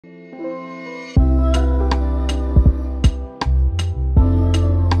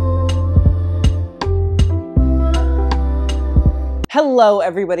Hello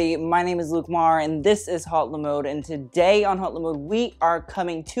everybody, my name is Luke Mar and this is Haute Mode, and today on Haute Mode we are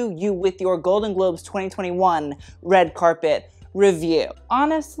coming to you with your Golden Globes 2021 red carpet review.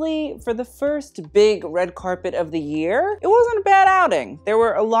 Honestly, for the first big red carpet of the year, it wasn't a bad outing. There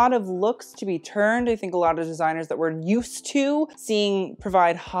were a lot of looks to be turned. I think a lot of designers that we're used to seeing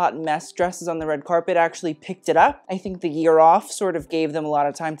provide hot mess dresses on the red carpet actually picked it up. I think the year off sort of gave them a lot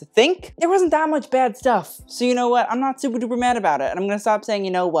of time to think. There wasn't that much bad stuff. So you know what? I'm not super duper mad about it. And I'm gonna stop saying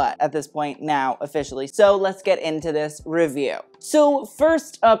you know what at this point now officially. So let's get into this review. So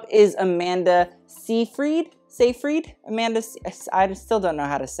first up is Amanda Seyfried. Amanda, I still don't know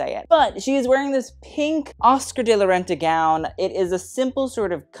how to say it. But she is wearing this pink Oscar de la Renta gown. It is a simple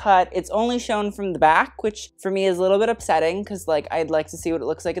sort of cut. It's only shown from the back, which for me is a little bit upsetting because like I'd like to see what it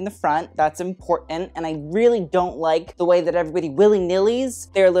looks like in the front. That's important. And I really don't like the way that everybody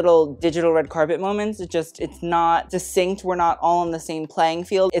willy-nillys their little digital red carpet moments. It's not distinct. We're not all on the same playing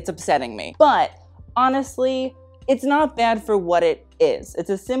field. It's upsetting me. But honestly, it's not bad for what it is. It's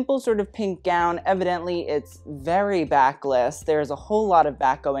a simple sort of pink gown. Evidently, it's very backless. There's a whole lot of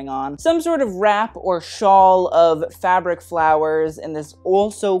back going on. Some sort of wrap or shawl of fabric flowers in this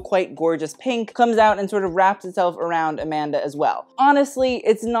also quite gorgeous pink comes out and sort of wraps itself around Amanda as well. Honestly,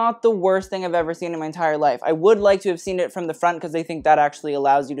 it's not the worst thing I've ever seen in my entire life. I would like to have seen it from the front because I think that actually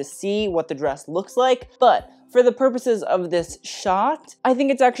allows you to see what the dress looks like, but for the purposes of this shot, I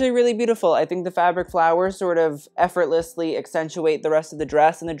think it's actually really beautiful. I think the fabric flowers sort of effortlessly accentuate the rest of the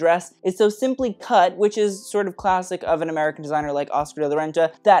dress, and the dress is so simply cut, which is sort of classic of an American designer like Oscar de la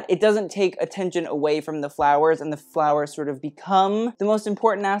Renta, that it doesn't take attention away from the flowers, and the flowers sort of become the most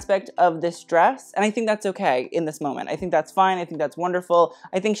important aspect of this dress, and I think that's okay in this moment. I think that's fine. I think that's wonderful.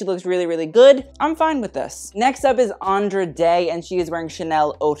 I think she looks really, really good. I'm fine with this. Next up is Andra Day, and she is wearing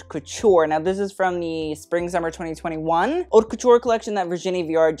Chanel Haute Couture. Now, this is from the Spring-Summer 2021 Haute Couture collection that Virginie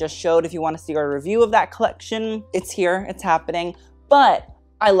Viard just showed. If you want to see our review of that collection, it's here, it's happening. But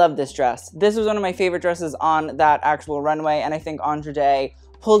I love this dress. This was one of my favorite dresses on that actual runway, and I think Andra Day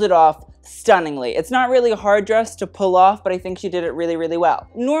pulled it off stunningly. It's not really a hard dress to pull off, but I think she did it really, really well.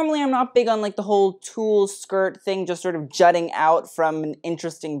 Normally, I'm not big on like the whole tulle skirt thing just sort of jutting out from an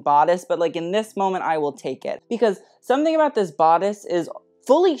interesting bodice, but like in this moment, I will take it. Because something about this bodice is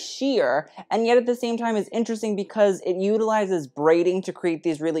fully sheer, and yet at the same time is interesting because it utilizes braiding to create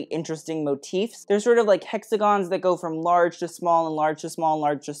these really interesting motifs. There's sort of like hexagons that go from large to small and large to small and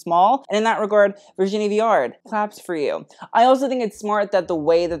large to small. And in that regard, Virginie Viard, claps for you. I also think it's smart that the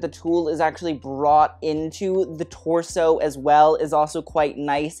way that the tulle is actually brought into the torso as well is also quite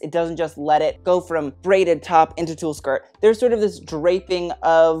nice. It doesn't just let it go from braided top into tulle skirt. There's sort of this draping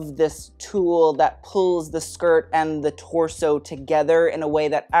of this tulle that pulls the skirt and the torso together in a way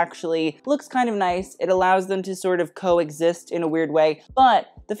that actually looks kind of nice. It allows them to sort of coexist in a weird way, but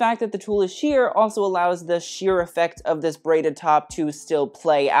the fact that the tulle is sheer also allows the sheer effect of this braided top to still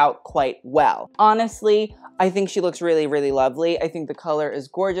play out quite well. Honestly, I think she looks really, really lovely. I think the color is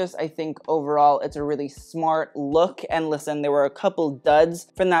gorgeous. I think overall it's a really smart look. And listen, there were a couple duds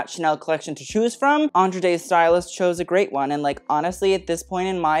from that Chanel collection to choose from. Andra Day's stylist chose a great one. And like, honestly, at this point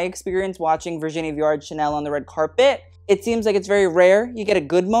in my experience watching Virginie Viard Chanel on the red carpet, it seems like it's very rare you get a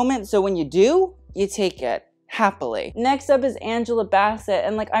good moment. So when you do, you take it happily. Next up is Angela Bassett,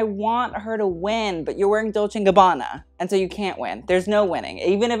 and like I want her to win, but you're wearing Dolce & Gabbana, and so you can't win. There's no winning.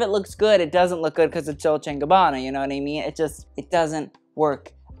 Even if it looks good, it doesn't look good because it's Dolce & Gabbana, you know what I mean? It doesn't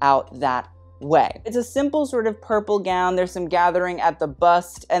work out that way. It's a simple sort of purple gown. There's some gathering at the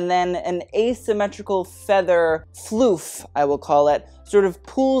bust, and then an asymmetrical feather floof, I will call it, sort of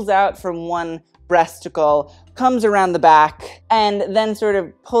pulls out from one breasticle, comes around the back, and then sort of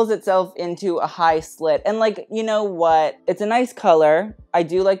pulls itself into a high slit. And like, you know what? It's a nice color. I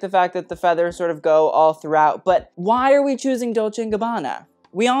do like the fact that the feathers sort of go all throughout, but why are we choosing Dolce & Gabbana?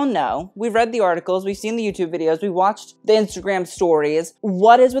 We all know, we've read the articles, we've seen the YouTube videos, we watched the Instagram stories.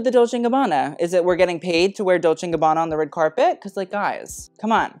 What is with the Dolce & Gabbana? Is it we're getting paid to wear Dolce & Gabbana on the red carpet? Because like, guys,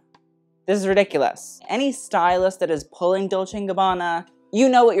 come on. This is ridiculous. Any stylist that is pulling Dolce & Gabbana, you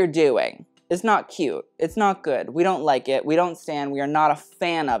know what you're doing. It's not cute. It's not good. We don't like it. We don't stand. We are not a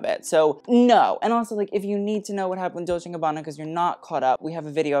fan of it. So no. And also like if you need to know what happened with Dolce & Gabbana because you're not caught up, we have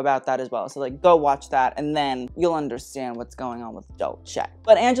a video about that as well. So like go watch that and then you'll understand what's going on with Dolce.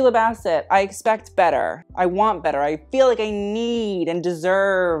 But Angela Bassett, I expect better. I want better. I feel like I need and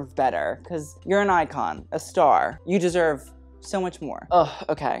deserve better because you're an icon, a star. You deserve so much more. Oh,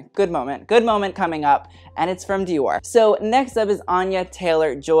 okay, good moment coming up, and it's from Dior. So next up is Anya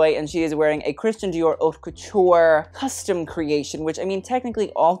Taylor-Joy, and she is wearing a Christian Dior Haute Couture custom creation, which I mean,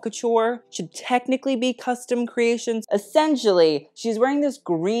 technically all couture should technically be custom creations. Essentially, she's wearing this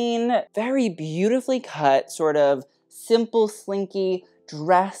green, very beautifully cut, sort of simple, slinky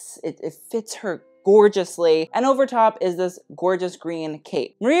dress. It fits her gorgeously, and over top is this gorgeous green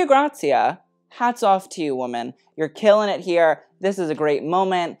cape. Maria Grazia, hats off to you, woman. You're killing it here. This is a great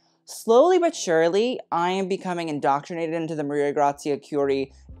moment. Slowly but surely, I am becoming indoctrinated into the Maria Grazia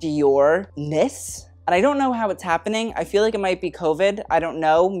Curie Dior-ness. And I don't know how it's happening. I feel like it might be COVID. I don't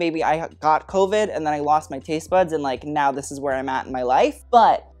know. Maybe I got COVID and then I lost my taste buds and like now this is where I'm at in my life.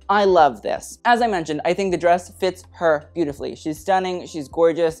 But I love this. As I mentioned, I think the dress fits her beautifully. She's stunning, she's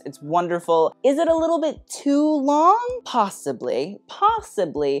gorgeous, it's wonderful. Is it a little bit too long? Possibly.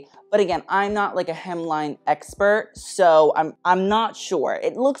 But again, I'm not like a hemline expert, so I'm not sure.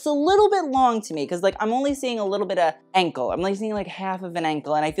 It looks a little bit long to me because like I'm only seeing a little bit of ankle. I'm like seeing like half of an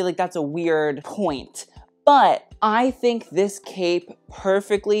ankle, and I feel like that's a weird point. But I think this cape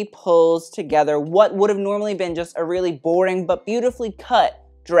perfectly pulls together what would have normally been just a really boring but beautifully cut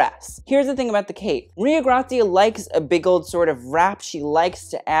dress. Here's the thing about the cape. Maria Grazia likes a big old sort of wrap. She likes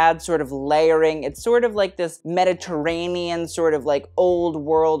to add sort of layering. It's sort of like this Mediterranean, sort of like old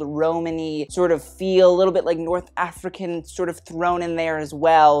world Romany sort of feel, a little bit like North African sort of thrown in there as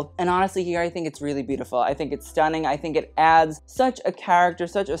well. And honestly here, I think it's really beautiful. I think it's stunning. I think it adds such a character,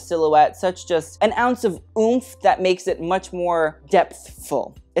 such a silhouette, such just an ounce of oomph that makes it much more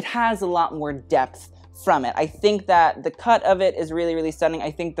depthful. It has a lot more depth from it. I think that the cut of it is really, really stunning. I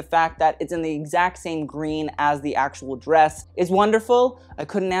think the fact that it's in the exact same green as the actual dress is wonderful. I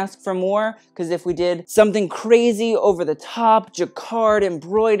couldn't ask for more, because if we did something crazy over the top, jacquard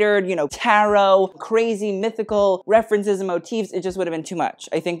embroidered, you know, tarot, crazy mythical references and motifs, it just would have been too much.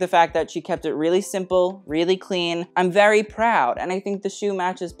 I think the fact that she kept it really simple, really clean, I'm very proud, and I think the shoe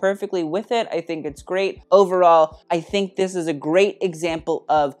matches perfectly with it. I think it's great. Overall, I think this is a great example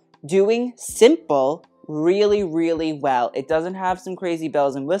of doing simple really, really well. It doesn't have some crazy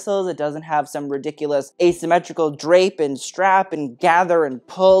bells and whistles. It doesn't have some ridiculous asymmetrical drape and strap and gather and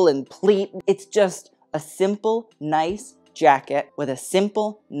pull and pleat. It's just a simple, nice jacket with a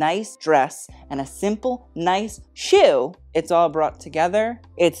simple, nice dress and a simple, nice shoe. It's all brought together.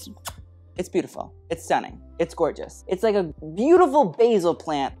 It's beautiful. It's stunning. It's gorgeous. It's like a beautiful basil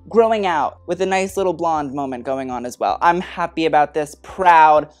plant growing out with a nice little blonde moment going on as well. I'm happy about this.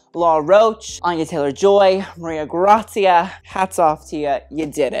 Proud. Law Roach, Anya Taylor-Joy, Maria Grazia. Hats off to you. You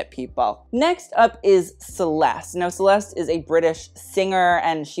did it, people. Next up is Celeste. Now, Celeste is a British singer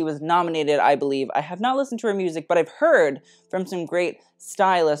and she was nominated, I believe. I have not listened to her music, but I've heard from some great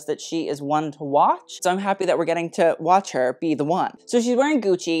stylists that she is one to watch. So I'm happy that we're getting to watch her be the one. So she's wearing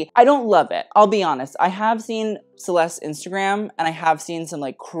Gucci. I don't love it. I'll be honest. I have seen Celeste's Instagram and I have seen some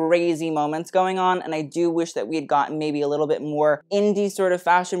like crazy moments going on, and I do wish that we had gotten maybe a little bit more indie sort of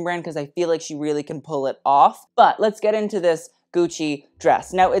fashion brand, because I feel like she really can pull it off. But let's get into this Gucci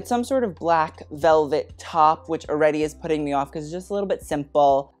dress. Now, it's some sort of black velvet top, which already is putting me off because it's just a little bit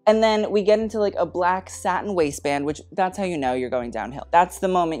simple. And then we get into like a black satin waistband, which that's how you know you're going downhill. That's the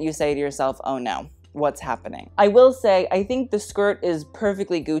moment you say to yourself, oh no, what's happening? I will say, I think the skirt is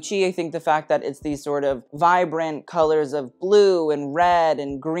perfectly Gucci. I think the fact that it's these sort of vibrant colors of blue and red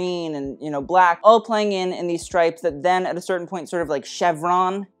and green and, you know, black, all playing in these stripes that then at a certain point sort of like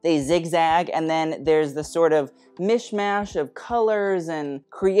chevron, they zigzag, and then there's the sort of mishmash of colors and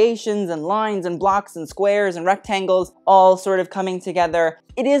creations and lines and blocks and squares and rectangles all sort of coming together.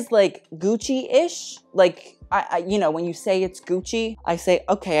 It is like Gucci-ish, like you know, when you say it's Gucci, I say,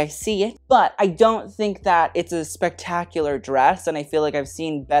 okay, I see it. But I don't think that it's a spectacular dress, and I feel like I've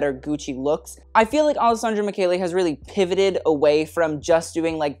seen better Gucci looks. I feel like Alessandro Michele has really pivoted away from just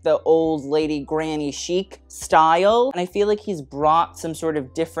doing like the old lady granny chic style, and I feel like he's brought some sort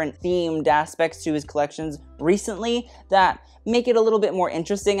of different themed aspects to his collections recently that make it a little bit more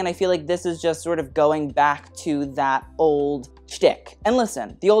interesting, and I feel like this is just sort of going back to that old shtick. And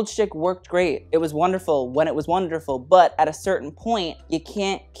listen, the old shtick worked great. It was wonderful when it was wonderful, but at a certain point, you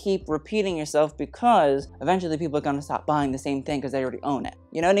can't keep repeating yourself because eventually people are gonna stop buying the same thing because they already own it.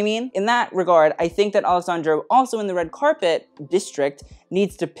 You know what I mean? In that regard, I think that Alessandro, also in the red carpet district,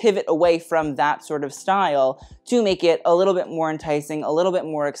 needs to pivot away from that sort of style to make it a little bit more enticing, a little bit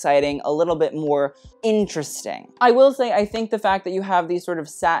more exciting, a little bit more interesting. I will say, I think the fact that you have these sort of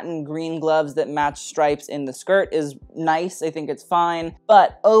satin green gloves that match stripes in the skirt is nice. I think it's fine,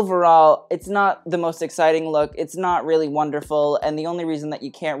 but overall, it's not the most exciting look. It's not really wonderful, and the only reason that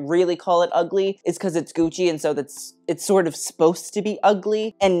you can't really call it ugly is because it's Gucci, and so it's sort of supposed to be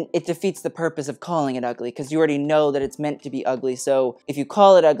ugly, and it defeats the purpose of calling it ugly because you already know that it's meant to be ugly. So if you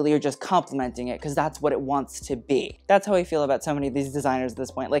call it ugly, you're just complimenting it because that's what it wants to be. That's how I feel about so many of these designers at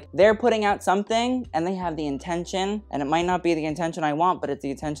this point. Like, they're putting out something and they have the intention, and it might not be the intention I want, but it's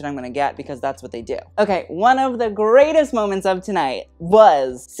the attention I'm gonna get because that's what they do. Okay, one of the greatest moments of tonight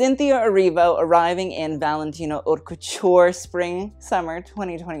was Cynthia Erivo arriving in Valentino Haute Couture Spring Summer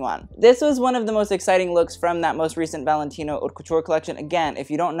 2021. This was one of the most exciting looks from that most recent Valentino Haute Couture collection. Again,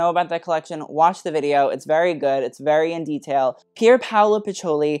 if you don't know about that collection, watch the video. It's very good. It's very in detail. Pier Paolo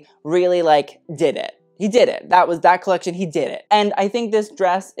Piccioli really did it. He did it. That collection, he did it. And I think this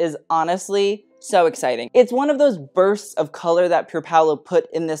dress is honestly so exciting. It's one of those bursts of color that Pier Paolo put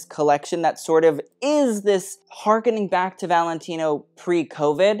in this collection that sort of is this harkening back to Valentino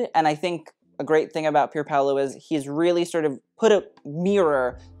pre-COVID. And I think a great thing about Pier Paolo is he's really sort of put a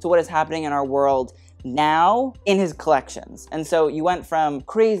mirror to what is happening in our world now in his collections. And so you went from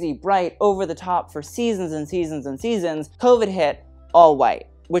crazy, bright, over the top for seasons and seasons and seasons. COVID hit, all white,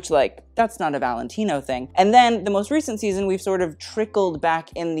 which that's not a Valentino thing. And then the most recent season, we've sort of trickled back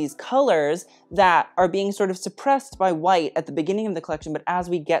in these colors that are being sort of suppressed by white at the beginning of the collection, but as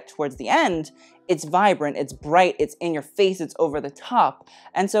we get towards the end, it's vibrant, it's bright, it's in your face, it's over the top.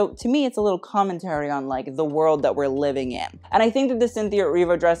 And so to me, it's a little commentary on the world that we're living in. And I think that the Cynthia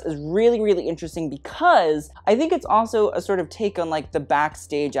Erivo dress is really, really interesting because I think it's also a sort of take on the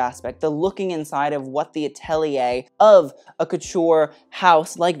backstage aspect, the looking inside of what the atelier of a couture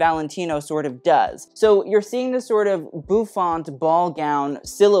house like Valentino sort of does. So you're seeing this sort of bouffant ball gown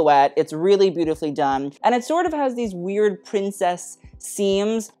silhouette. It's really beautifully done. And it sort of has these weird princess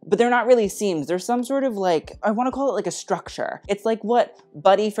seams, but they're not really seams. There's some sort of I want to call it a structure. It's like what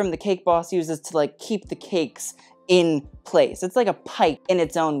Buddy from the Cake Boss uses to keep the cakes in place. It's like a pipe in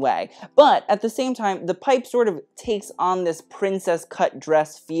its own way. But at the same time, the pipe sort of takes on this princess cut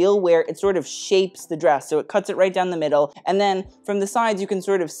dress feel where it sort of shapes the dress. So it cuts it right down the middle. And then from the sides, you can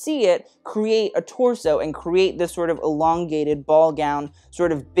sort of see it create a torso and create this sort of elongated ball gown,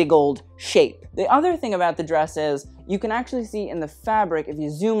 sort of big old shape. The other thing about the dress is you can actually see in the fabric, if you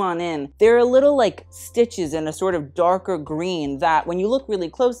zoom on in, there are little stitches in a sort of darker green that when you look really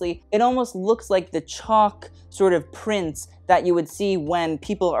closely, it almost looks like the chalk sort of prints that you would see when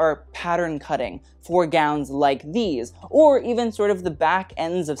people are pattern cutting for gowns like these, or even sort of the back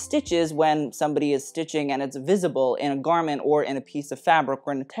ends of stitches when somebody is stitching and it's visible in a garment or in a piece of fabric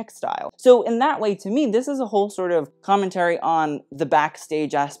or in a textile. So in that way, to me, this is a whole sort of commentary on the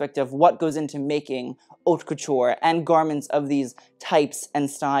backstage aspect of what goes into making haute couture and garments of these types and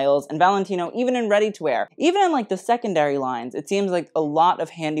styles. And Valentino, even in ready-to-wear, even in the secondary lines, it seems like a lot of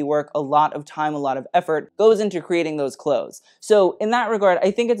handiwork, a lot of time, a lot of effort goes into creating those clothes. So in that regard,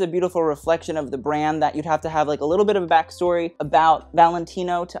 I think it's a beautiful reflection of the brand that you'd have to have a little bit of a backstory about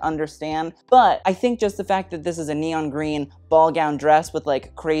Valentino to understand. But I think just the fact that this is a neon green ball gown dress with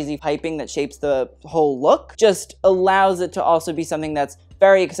crazy piping that shapes the whole look just allows it to also be something that's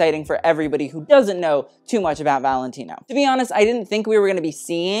very exciting for everybody who doesn't know too much about Valentino. To be honest, I didn't think we were gonna be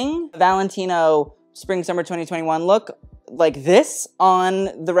seeing Valentino Spring Summer 2021 look like this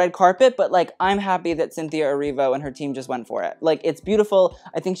on the red carpet, but I'm happy that Cynthia Erivo and her team just went for it. It's beautiful.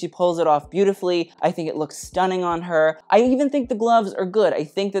 I think she pulls it off beautifully. I think it looks stunning on her. I even think the gloves are good. I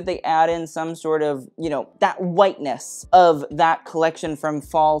think that they add in some sort of, that whiteness of that collection from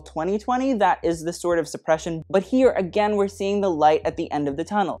fall 2020 that is the sort of suppression. But here, again, we're seeing the light at the end of the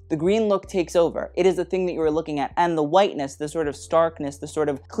tunnel. The green look takes over. It is the thing that you were looking at. And the whiteness, the sort of starkness, the sort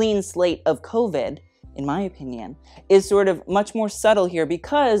of clean slate of COVID, in my opinion, is sort of much more subtle here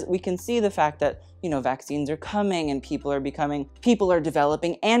because we can see the fact that, vaccines are coming and people are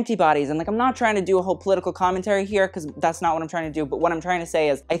developing antibodies. And I'm not trying to do a whole political commentary here because that's not what I'm trying to do. But what I'm trying to say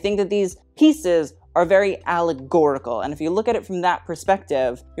is I think that these pieces are very allegorical. And if you look at it from that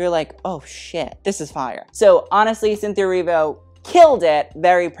perspective, you're like, oh shit, this is fire. So honestly, Cynthia Erivo, Killed it.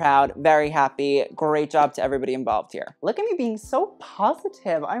 Very proud, very happy. Great job to everybody involved here. Look at me being so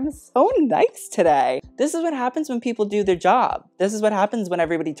positive. I'm so nice today. This is what happens when people do their job. This is what happens when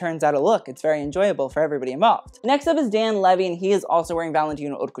everybody turns out a look. It's very enjoyable for everybody involved. Next up is Dan Lavie, and he is also wearing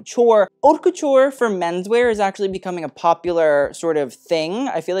Valentino Haute Couture. Haute Couture for menswear is actually becoming a popular sort of thing.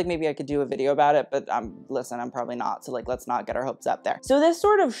 I feel like maybe I could do a video about it, but listen, I'm probably not. So like, let's not get our hopes up there. So this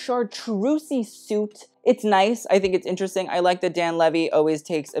sort of chartreusey suit, it's nice. I think it's interesting. I like that Dan Lavie always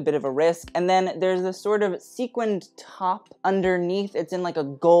takes a bit of a risk. And then there's this sort of sequined top underneath. It's in like a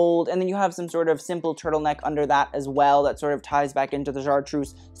gold, and then you have some sort of simple turtleneck under that as well that sort of ties back into the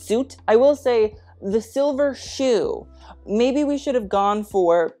chartreuse suit. I will say the silver shoe, maybe we should have gone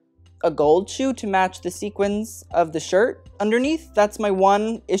for a gold shoe to match the sequins of the shirt underneath. That's my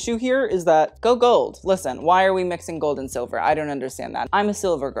one issue here, is that go gold. Listen, why are we mixing gold and silver? I don't understand that. I'm a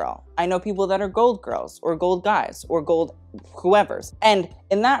silver girl. I know people that are gold girls or gold guys or gold whoever's. And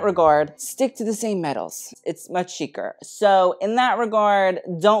in that regard, stick to the same metals. It's much chicer. So in that regard,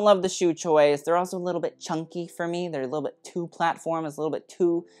 don't love the shoe choice. They're also a little bit chunky for me. They're a little bit too platform. It's a little bit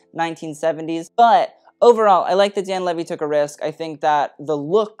too 1970s. But overall, I like that Dan Lavie took a risk. I think that the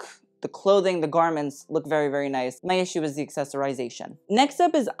look, the clothing, the garments look very, very nice. My issue is the accessorization. Next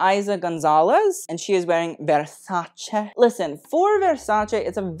up is Isa Gonzalez, and she is wearing Versace. Listen, for Versace,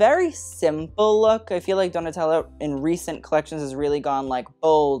 it's a very simple look. I feel like Donatella in recent collections has really gone like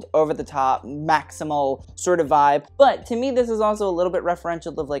bold, over the top, maximal sort of vibe. But to me, this is also a little bit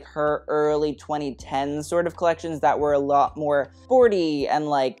referential of like her early 2010s sort of collections that were a lot more sporty and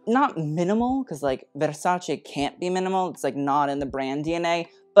like not minimal, because like Versace can't be minimal. It's like not in the brand DNA.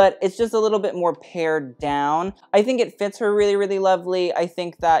 But it's just a little bit more pared down. I think it fits her really, really lovely. I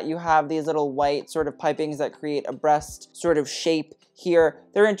think that you have these little white sort of pipings that create a breast sort of shape here.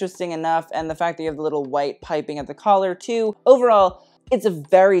 They're interesting enough. And the fact that you have the little white piping at the collar too. Overall, it's a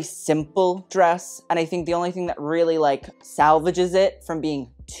very simple dress. And I think the only thing that really like salvages it from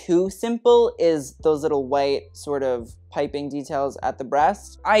being too simple is those little white sort of piping details at the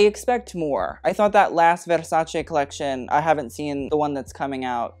breast. I expect more. I thought that last Versace collection, I haven't seen the one that's coming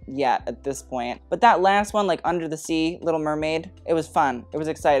out yet at this point, but that last one, like Under the Sea, Little Mermaid, it was fun. It was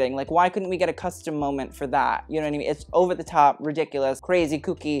exciting. Like, why couldn't we get a custom moment for that? You know what I mean? It's over the top, ridiculous, crazy,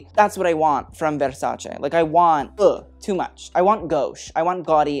 kooky. That's what I want from Versace. Like, I want, too much. I want gauche. I want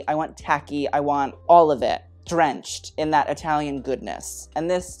gaudy. I want tacky. I want all of it drenched in that Italian goodness. And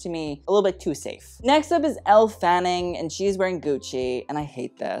this, to me, a little bit too safe. Next up is Elle Fanning, and she's wearing Gucci, and I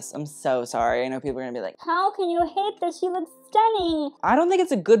hate this. I'm so sorry. I know people are gonna be like, how can you hate this? She looks stunning. I don't think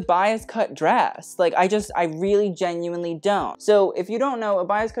it's a good bias cut dress. Like, I really genuinely don't. So if you don't know, a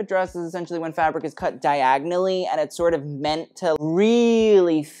bias cut dress is essentially when fabric is cut diagonally and it's sort of meant to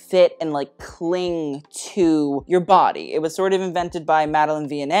really fit and like cling to your body. It was sort of invented by Madeleine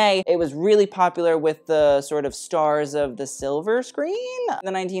Vianney. It was really popular with the sort of stars of the silver screen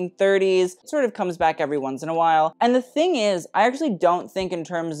in the 1930s. It sort of comes back every once in a while. And the thing is, I actually don't think in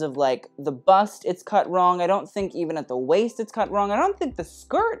terms of like the bust it's cut wrong. I don't think even at the waist it's cut wrong. I don't think the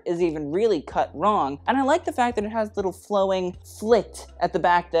skirt is even really cut wrong. And I like the fact that it has little flowing flit at the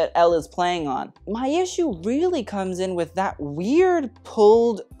back that Elle is playing on. My issue really comes in with that weird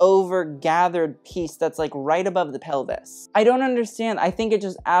pulled over gathered piece that's like right above the pelvis. I don't understand. I think it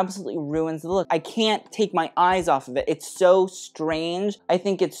just absolutely ruins the look. I can't take my eyes off of it. It's so strange. I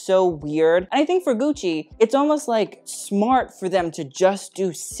think it's so weird. And I think for Gucci, it's almost like smart for them to just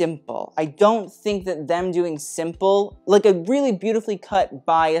do simple. I don't think that them doing simple, like a really beautifully cut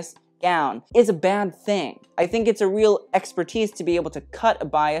bias gown, is a bad thing. I think it's a real expertise to be able to cut a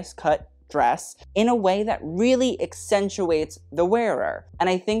bias cut dress in a way that really accentuates the wearer. And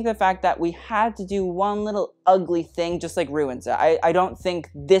I think the fact that we had to do one little ugly thing just like ruins it. I don't think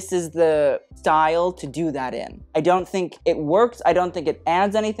this is the style to do that in. I don't think it works. I don't think it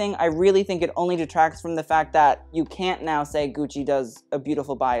adds anything. I really think it only detracts from the fact that you can't now say Gucci does a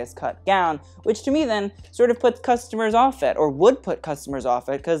beautiful bias cut gown, which to me then sort of puts customers off it, or would put customers off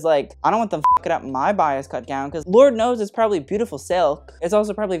it, because like, I don't want them fucking up my bias cut gown, because Lord knows it's probably beautiful silk. It's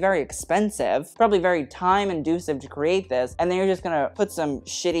also probably very expensive, probably very time inducive to create this, and then you're just gonna put some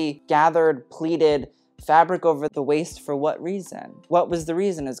shitty gathered pleated fabric over the waist for what reason? What was the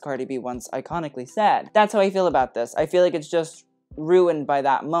reason, as Cardi B once iconically said? That's how I feel about this. I feel like it's just ruined by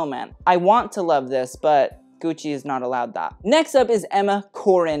that moment. I want to love this, but Gucci is not allowed that. Next up is Emma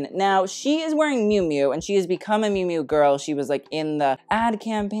Corrin. Now, she is wearing Miu Miu, and she has become a Miu Miu girl. She was like in the ad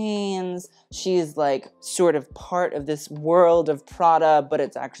campaigns. She's like sort of part of this world of Prada, but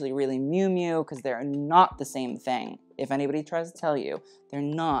it's actually really Miu Miu because they're not the same thing. if anybody tries to tell you, they're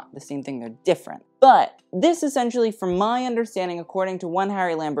not the same thing, they're different. But this essentially, from my understanding, according to one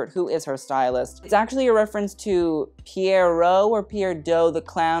Harry Lambert, who is her stylist, it's actually a reference to Pierrot or Pierre Doe the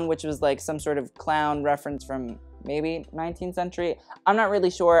clown, which was like some sort of clown reference from maybe 19th century. I'm not really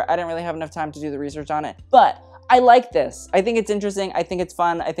sure. I didn't really have enough time to do the research on it, but I like this. I think it's interesting. I think it's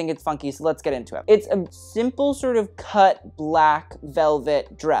fun. I think it's funky. So let's get into it. It's a simple sort of cut black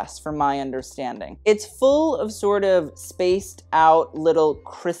velvet dress from my understanding. It's full of sort of spaced out little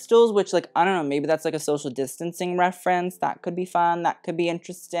crystals, which like, I don't know, maybe that's like a social distancing reference. That could be fun. That could be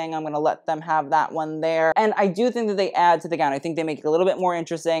interesting. I'm going to let them have that one there. And I do think that they add to the gown. I think they make it a little bit more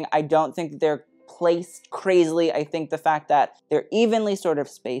interesting. I don't think that they're placed crazily. I think the fact that they're evenly sort of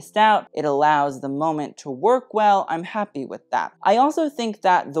spaced out, it allows the moment to work well. I'm happy with that. I also think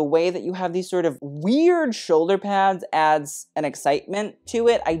that the way that you have these sort of weird shoulder pads adds an excitement to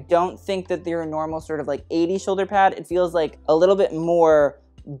it. I don't think that they're a normal sort of like 80s shoulder pad. It feels like a little bit more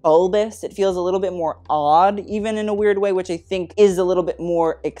bulbous. It feels a little bit more odd, even in a weird way, which I think is a little bit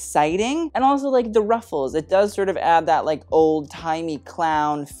more exciting. And also like the ruffles, it does sort of add that like old-timey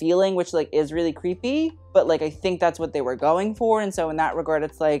clown feeling, which like is really creepy, but like I think that's what they were going for. And so in that regard,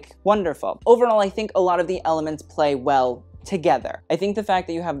 it's like wonderful. Overall, I think a lot of the elements play well together. I think the fact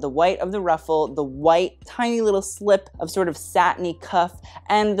that you have the white of the ruffle, the white tiny little slip of sort of satiny cuff,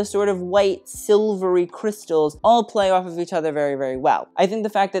 and the sort of white silvery crystals all play off of each other very, very well. I think the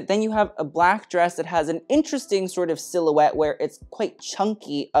fact that then you have a black dress that has an interesting sort of silhouette where it's quite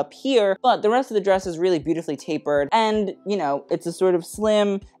chunky up here, but the rest of the dress is really beautifully tapered, and you know, it's a sort of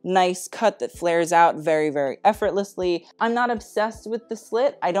slim, nice cut that flares out very, very effortlessly. I'm not obsessed with the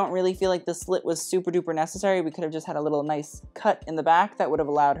slit. I don't really feel like the slit was super duper necessary. We could have just had a little nice cut in the back that would have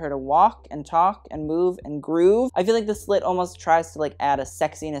allowed her to walk and talk and move and groove. I feel like the slit almost tries to like add a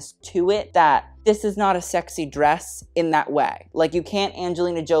sexiness to it that this is not a sexy dress in that way. Like you can't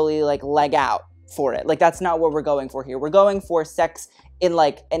Angelina Jolie like leg out for it. Like that's not what we're going for here. We're going for sex in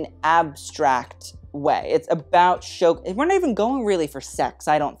like an abstract way. It's about we're not even going really for sex,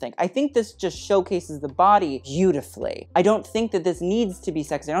 I don't think. I think this just showcases the body beautifully. I don't think that this needs to be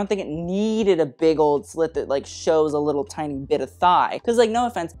sexy. I don't think it needed a big old slit that like shows a little tiny bit of thigh. Because like, no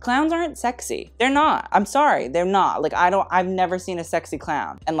offense, clowns aren't sexy. They're not. I'm sorry, they're not. Like I've never seen a sexy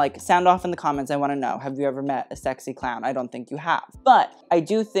clown. And like, sound off in the comments, I want to know, have you ever met a sexy clown? I don't think you have. But I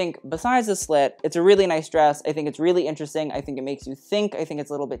do think besides the slit, it's a really nice dress. I think it's really interesting. I think it makes you think. I think it's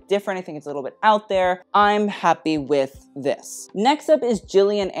a little bit different. I think it's a little bit out there. I'm happy with this. Next up is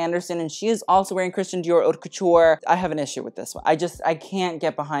Gillian Anderson, and she is also wearing Christian Dior Haute Couture. I have an issue with this one. I can't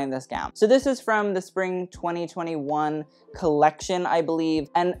get behind this gown. So this is from the spring 2021 collection, I believe.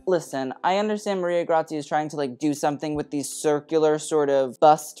 And listen, I understand Maria Grazzi is trying to like do something with these circular sort of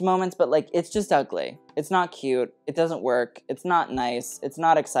bust moments, but like, it's just ugly. It's not cute. It doesn't work. It's not nice. It's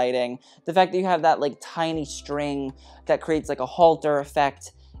not exciting. The fact that you have that like tiny string that creates like a halter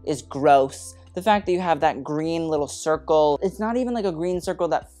effect is gross. The fact that you have that green little circle, it's not even like a green circle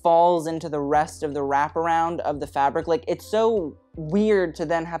that falls into the rest of the wraparound of the fabric. Like, it's so weird to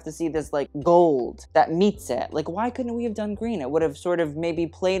then have to see this like gold that meets it. Like, why couldn't we have done green? It would have sort of maybe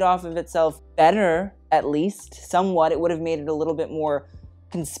played off of itself better, at least somewhat. It would have made it a little bit more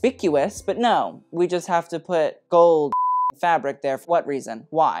conspicuous, but no, we just have to put gold fabric there. For what reason?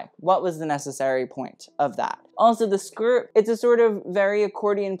 Why? What was the necessary point of that? Also, the skirt, it's a sort of very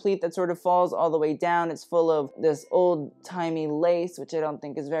accordion pleat that sort of falls all the way down. It's full of this old-timey lace, which I don't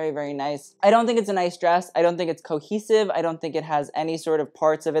think is very, very nice. I don't think it's a nice dress. I don't think it's cohesive. I don't think it has any sort of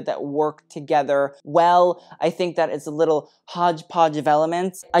parts of it that work together well. I think that it's a little hodgepodge of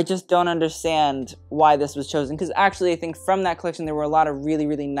elements. I just don't understand why this was chosen, because actually I think from that collection there were a lot of really,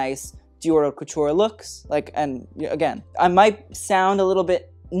 really nice Dior Haute Couture looks. Like, and again, I might sound a little bit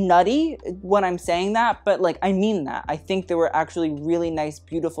nutty when I'm saying that, but like, I mean that. I think there were actually really nice,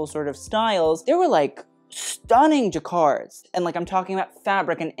 beautiful sort of styles. There were like stunning jacquards, and like, I'm talking about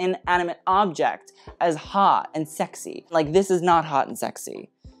fabric, an inanimate object, as hot and sexy. Like, this is not hot and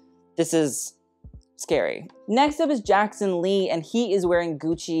sexy. This is scary. Next up is Jackson Lee, and he is wearing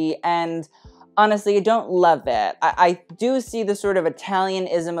Gucci, and honestly, I don't love it. I do see the sort of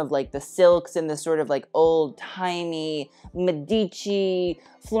Italianism of like the silks and this sort of like old-timey Medici,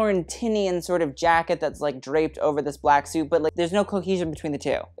 Florentinian sort of jacket that's like draped over this black suit, but like there's no cohesion between the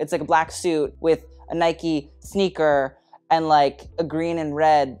two. It's like a black suit with a Nike sneaker and like a green and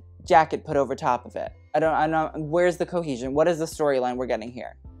red jacket put over top of it. I don't, where's the cohesion? What is the storyline we're getting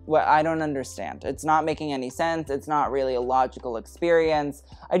here? Well, I don't understand. It's not making any sense. It's not really a logical experience.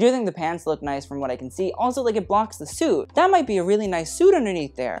 I do think the pants look nice from what I can see. Also, like, it blocks the suit. That might be a really nice suit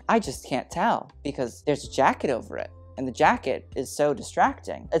underneath there. I just can't tell because there's a jacket over it. And the jacket is so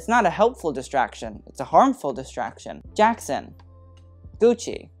distracting. It's not a helpful distraction, it's a harmful distraction. Jackson,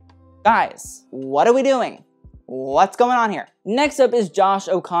 Gucci, guys, what are we doing? What's going on here? Next up is Josh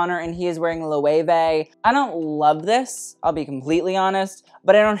O'Connor, and he is wearing Lavie. I don't love this, I'll be completely honest,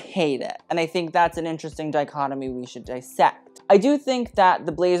 but I don't hate it. And I think that's an interesting dichotomy we should dissect. I do think that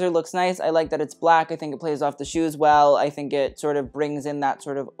the blazer looks nice. I like that it's black. I think it plays off the shoes well. I think it sort of brings in that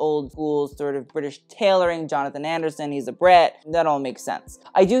sort of old school sort of British tailoring. Jonathan Anderson, he's a Brit. That all makes sense.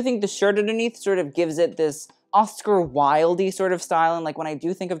 I do think the shirt underneath sort of gives it this Oscar Wilde-y sort of style, and like when I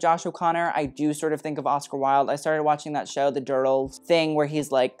do think of Josh O'Connor, I do sort of think of Oscar Wilde. I started watching that show, The Dirtles thing, where he's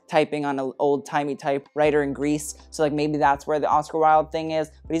like typing on an old-timey typewriter in Greece, so like maybe that's where the Oscar Wilde thing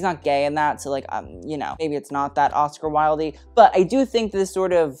is, but he's not gay in that, so like, you know, maybe it's not that Oscar Wilde-y, but I do think this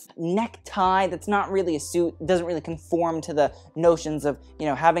sort of necktie that's not really a suit, doesn't really conform to the notions of, you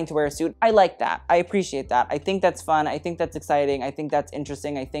know, having to wear a suit. I like that. I appreciate that. I think that's fun. I think that's exciting. I think that's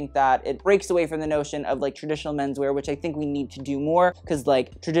interesting. I think that it breaks away from the notion of like traditional menswear, which I think we need to do more, because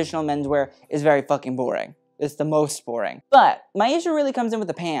like traditional menswear is very fucking boring. It's the most boring. But my issue really comes in with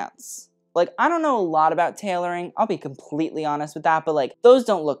the pants. Like, I don't know a lot about tailoring, I'll be completely honest with that, but like, those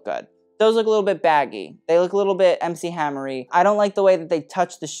don't look good. Those look a little bit baggy. They look a little bit MC Hammery. I don't like the way that they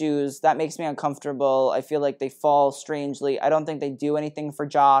touch the shoes. That makes me uncomfortable. I feel like they fall strangely. I don't think they do anything for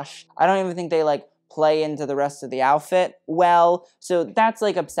Josh. I don't even think they like play into the rest of the outfit well. So that's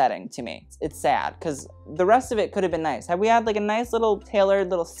like upsetting to me. It's sad because the rest of it could have been nice. Had we had like a nice little tailored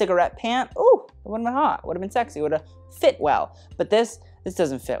little cigarette pant, ooh, it would have been hot, would have been sexy, would have fit well. But this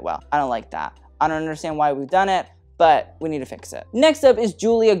doesn't fit well. I don't like that. I don't understand why we've done it, but we need to fix it. Next up is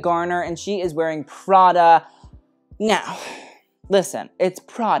Julia Garner, and she is wearing Prada. Now, listen, it's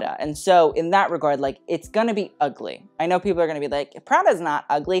Prada, and so in that regard, like, it's gonna be ugly. I know people are gonna be like, Prada's not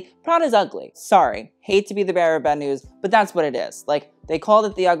ugly. Prada's ugly. Sorry, hate to be the bearer of bad news, but that's what it is. Like, they called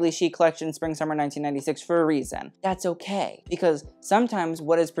it the Ugly Chic Collection Spring-Summer 1996 for a reason. That's okay, because sometimes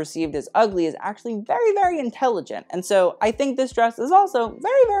what is perceived as ugly is actually very, very intelligent. And so I think this dress is also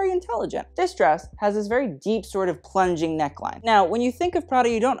very, very intelligent. This dress has this very deep sort of plunging neckline. Now, when you think of Prada,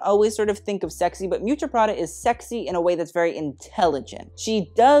 you don't always sort of think of sexy, but Miuccia Prada is sexy in a way that's very intelligent.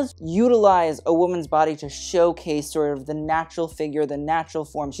 She does utilize a woman's body to showcase sort of the natural figure, the natural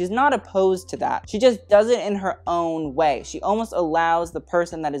form. She's not opposed to that. She just does it in her own way. She almost allows the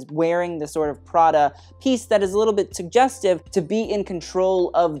person that is wearing the sort of Prada piece that is a little bit suggestive to be in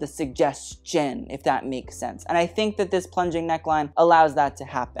control of the suggestion, if that makes sense. And I think that this plunging neckline allows that to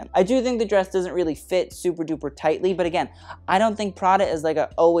happen. I do think the dress doesn't really fit super duper tightly, but again, I don't think Prada is like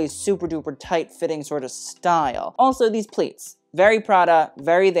a always super duper tight fitting sort of style. Also, these pleats. Very Prada,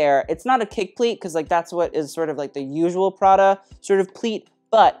 very there. It's not a kick pleat, because like that's what is sort of like the usual Prada sort of pleat,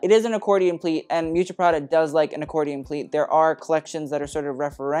 but it is an accordion pleat, and Miuccia Prada does like an accordion pleat. There are collections that are sort of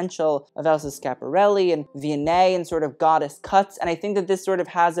referential of Elsa Schiaparelli and Vianney and sort of goddess cuts, and I think that this sort of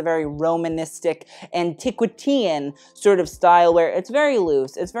has a very Romanistic, antiquitan sort of style where it's very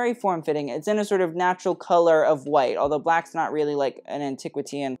loose, it's very form-fitting, it's in a sort of natural color of white, although black's not really like an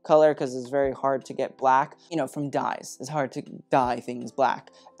antiquitan color because it's very hard to get black, you know, from dyes. It's hard to dye things black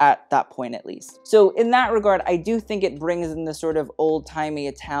at that point at least. So in that regard, I do think it brings in the sort of old-timey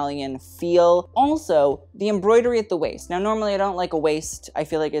Italian feel. Also, the embroidery at the waist. Now, normally I don't like a waist. I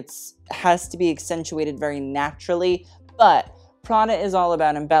feel like it has to be accentuated very naturally, but Prada is all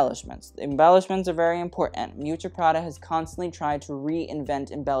about embellishments. Embellishments are very important. Miuccia Prada has constantly tried to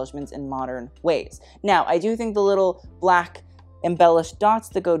reinvent embellishments in modern ways. Now, I do think the little black embellished dots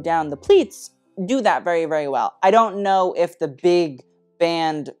that go down the pleats do that very, very well. I don't know if the big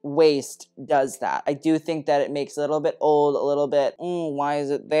band waist does that. I do think that it makes it a little bit old, a little bit, why is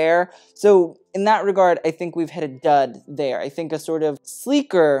it there? So in that regard, I think we've hit a dud there. I think a sort of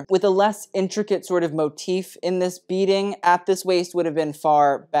sleeker with a less intricate sort of motif in this beading at this waist would have been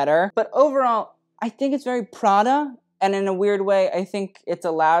far better. But overall, I think it's very Prada. And in a weird way, I think it's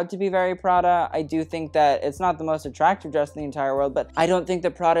allowed to be very Prada. I do think that it's not the most attractive dress in the entire world, but I don't think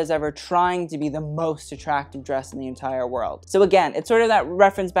that Prada is ever trying to be the most attractive dress in the entire world. So again, it's sort of that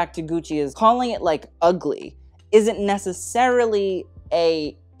reference back to Gucci, is calling it like ugly isn't necessarily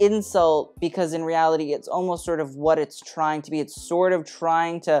a insult, because in reality it's almost sort of what it's trying to be. It's sort of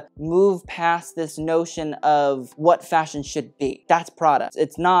trying to move past this notion of what fashion should be. That's Prada.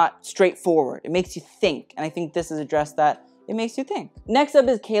 It's not straightforward. It makes you think, and I think this is a dress that it makes you think. Next up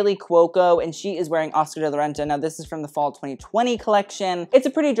is Kaley Cuoco, and she is wearing Oscar de la Renta. Now, this is from the fall 2020 collection. It's a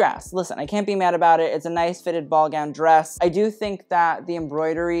pretty dress. Listen, I can't be mad about it. It's a nice fitted ball gown dress. I do think that the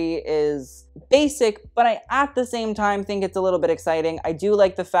embroidery is basic, but I at the same time think it's a little bit exciting. I do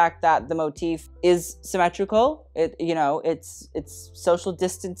like the fact that the motif is symmetrical. It's social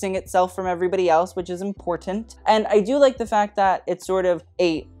distancing itself from everybody else, which is important. And I do like the fact that it's sort of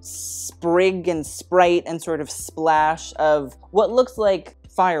a sprig and sprite and sort of splash of what looks like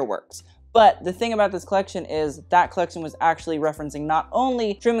fireworks. But the thing about this collection is that collection was actually referencing not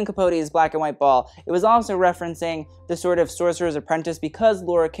only Truman Capote's black and white ball, it was also referencing the sort of Sorcerer's Apprentice, because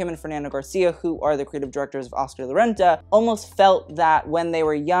Laura Kim and Fernando Garcia, who are the creative directors of Oscar de la Renta, almost felt that when they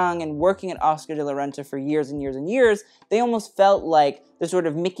were young and working at Oscar de la Renta for years and years and years, they almost felt like the sort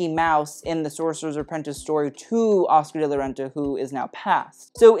of Mickey Mouse in the Sorcerer's Apprentice story to Oscar de la Renta, who is now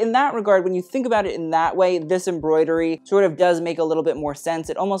passed. So in that regard, when you think about it in that way, this embroidery sort of does make a little bit more sense.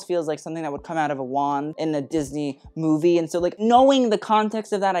 It almost feels like something that would come out of a wand in a Disney movie. And so like knowing the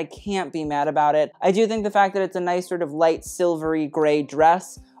context of that, I can't be mad about it. I do think the fact that it's a nice sort of light silvery gray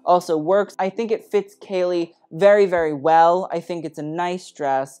dress also works. I think it fits Kaylee very, very well. I think it's a nice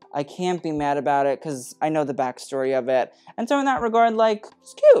dress. I can't be mad about it because I know the backstory of it. And so in that regard, like,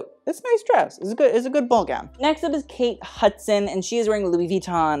 it's cute. It's a nice dress. It's a good ball gown. Next up is Kate Hudson, and she is wearing Louis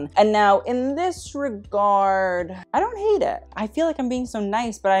Vuitton. And now in this regard, I don't hate it. I feel like I'm being so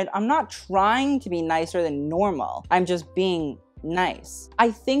nice, but I'm not trying to be nicer than normal. I'm just being nice. I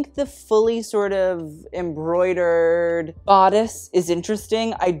think the fully sort of embroidered bodice is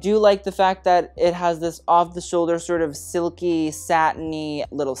interesting. I do like the fact that it has this off the shoulder sort of silky, satiny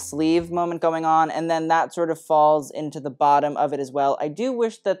little sleeve moment going on, and then that sort of falls into the bottom of it as well. I do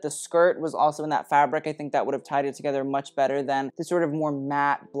wish that the skirt was also in that fabric. I think that would have tied it together much better than the sort of more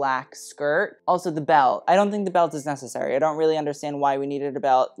matte black skirt. Also the belt. I don't think the belt is necessary. I don't really understand why we needed a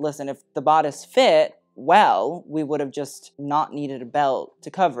belt. Listen, if the bodice fit well, we would have just not needed a belt to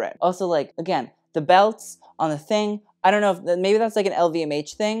cover it. Also, like, again, the belts on the thing, I don't know if maybe that's like an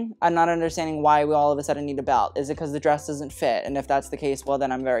LVMH thing. I'm not understanding why we all of a sudden need a belt. Is it because the dress doesn't fit? And if that's the case, well,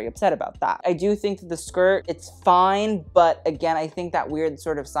 then I'm very upset about that. I do think that the skirt, it's fine, but again, I think that weird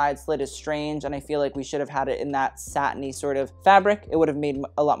sort of side slit is strange, and I feel like we should have had it in that satiny sort of fabric. It would have made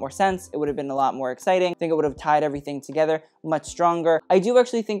a lot more sense. It would have been a lot more exciting. I think it would have tied everything together much stronger. I do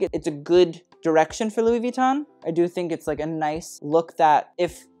actually think it's a good direction for Louis Vuitton. I do think it's like a nice look that,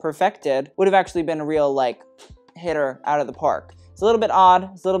 if perfected, would have actually been a real, like, hitter out of the park. It's a little bit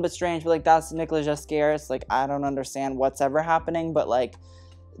odd, it's a little bit strange, but like that's Nicolas Ghesquière. It's like, I don't understand what's ever happening, but like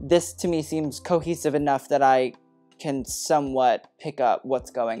this to me seems cohesive enough that I can somewhat pick up what's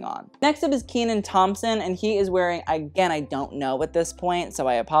going on. Next up is Kenan Thompson, and he is wearing, again, I don't know at this point, so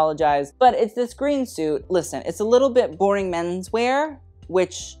I apologize, but it's this green suit. Listen, it's a little bit boring menswear,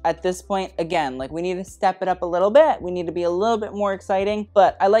 which at this point, again, like we need to step it up a little bit. We need to be a little bit more exciting,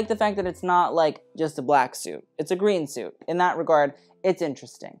 but I like the fact that it's not like just a black suit. It's a green suit. In that regard, it's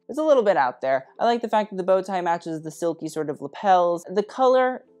interesting. It's a little bit out there. I like the fact that the bow tie matches the silky sort of lapels. The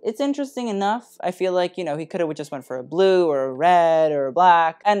color, it's interesting enough. I feel like, you know, he could have just went for a blue or a red or a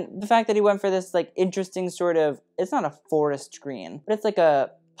black. And the fact that he went for this like interesting sort of, it's not a forest green, but it's like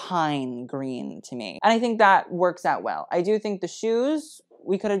a pine green to me. And I think that works out well. I do think the shoes,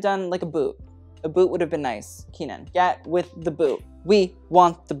 we could have done like a boot. A boot would have been nice. Kenan, get with the boot. We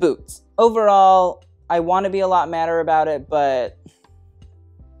want the boots. Overall, I want to be a lot madder about it, but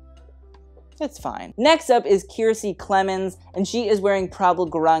it's fine. Next up is Kiersey Clemens, and she is wearing Prabal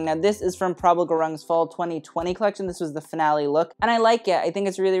Gurung. Now this is from Prabal Gurung's Fall 2020 collection. This was the finale look, and I like it. I think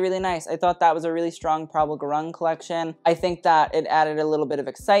it's really, really nice. I thought that was a really strong Prabal Gurung collection. I think that it added a little bit of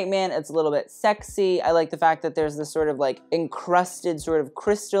excitement. It's a little bit sexy. I like the fact that there's this sort of like encrusted sort of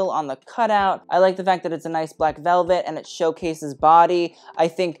crystal on the cutout. I like the fact that it's a nice black velvet and it showcases body. I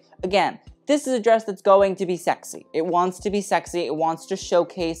think, again, this is a dress that's going to be sexy. It wants to be sexy. It wants to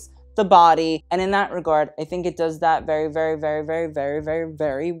showcase the body, and in that regard, I think it does that very, very, very, very, very, very,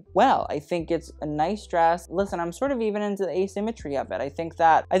 very well. I think it's a nice dress. Listen, I'm sort of even into the asymmetry of it. I think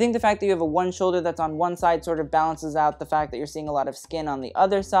the fact that you have a one shoulder that's on one side sort of balances out the fact that you're seeing a lot of skin on the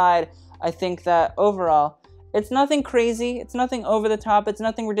other side. I think that overall, it's nothing crazy, it's nothing over the top, it's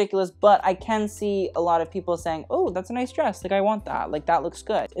nothing ridiculous, but I can see a lot of people saying, oh, that's a nice dress, like I want that, like that looks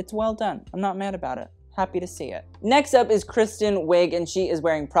good. It's well done. I'm not mad about it. Happy to see it. Next up is Kristen Wiig, and she is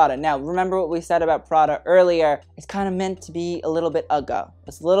wearing Prada. Now, remember what we said about Prada earlier. It's kind of meant to be a little bit uggo.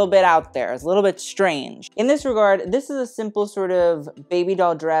 It's a little bit out there. It's a little bit strange. In this regard, this is a simple sort of baby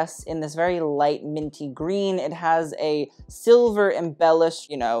doll dress in this very light minty green. It has a silver embellished,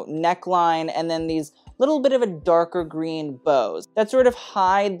 you know, neckline, and then these little bit of a darker green bows that sort of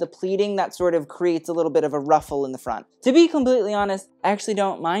hide the pleating that sort of creates a little bit of a ruffle in the front. To be completely honest, I actually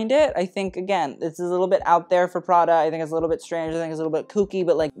don't mind it. I think, again, this is a little bit out there for Prada. I think it's a little bit strange. I think it's a little bit kooky,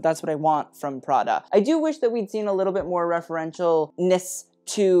 but like, that's what I want from Prada. I do wish that we'd seen a little bit more referentialness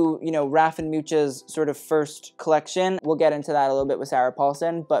to, you know, Raf and Miuccia's sort of first collection. We'll get into that a little bit with Sarah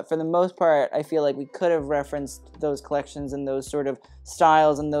Paulson, but for the most part, I feel like we could have referenced those collections and those sort of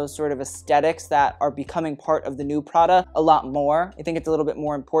styles and those sort of aesthetics that are becoming part of the new Prada a lot more. I think it's a little bit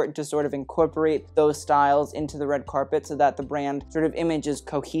more important to sort of incorporate those styles into the red carpet so that the brand sort of image is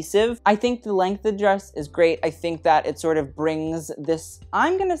cohesive. I think the length of the dress is great. I think that it sort of brings this,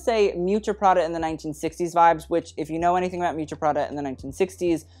 I'm gonna say, Miuccia Prada in the 1960s vibes, which if you know anything about Miuccia Prada in the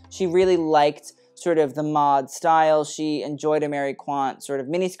 1960s, she really liked sort of the mod style. She enjoyed a Mary Quant sort of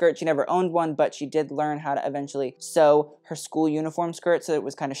miniskirt. She never owned one, but she did learn how to eventually sew her school uniform skirt so it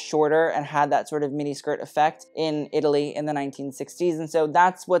was kind of shorter and had that sort of miniskirt effect in Italy in the 1960s. And so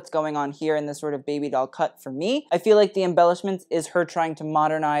that's what's going on here in this sort of baby doll cut for me. I feel like the embellishments is her trying to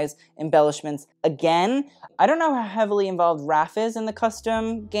modernize embellishments again. I don't know how heavily involved Raf is in the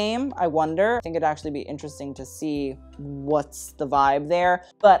custom game. I wonder. I think it'd actually be interesting to see what's the vibe there.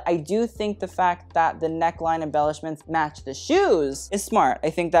 But I do think the fact that the neckline embellishments match the shoes is smart. I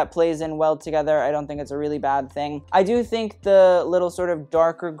think that plays in well together. I don't think it's a really bad thing. I do think the little sort of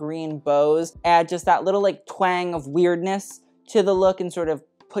darker green bows add just that little like twang of weirdness to the look and sort of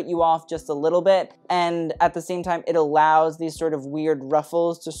put you off just a little bit. And at the same time, it allows these sort of weird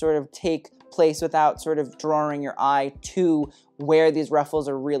ruffles to sort of take place without sort of drawing your eye to where these ruffles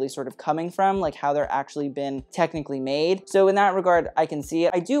are really sort of coming from, like how they're actually been technically made. So in that regard, I can see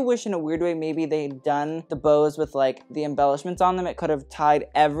it. I do wish in a weird way maybe they'd done the bows with like the embellishments on them. It could have tied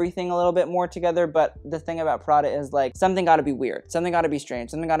everything a little bit more together, but the thing about Prada is like something gotta be weird, something gotta be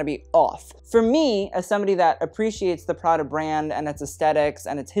strange, something gotta be off. For me, as somebody that appreciates the Prada brand and its aesthetics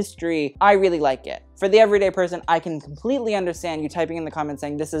and its history, I really like it. For the everyday person, I can completely understand you typing in the comments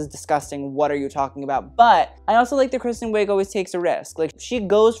saying, this is disgusting, what are you talking about? But I also like that Kristen Wiig always takes a risk. Like, she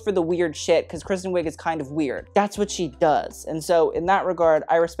goes for the weird shit because Kristen Wiig is kind of weird. That's what she does. And so in that regard,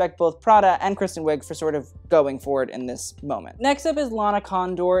 I respect both Prada and Kristen Wiig for sort of going forward in this moment. Next up is Lana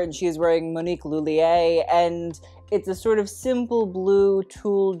Condor, and she is wearing Monique Lhuillier, and it's a sort of simple blue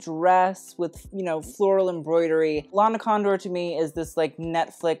tulle dress with, you know, floral embroidery. Lana Condor to me is this like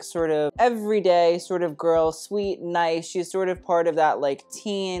Netflix sort of everyday sort of girl, sweet, nice. She's sort of part of that like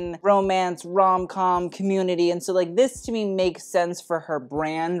teen romance rom-com community. And so like this to me makes sense for her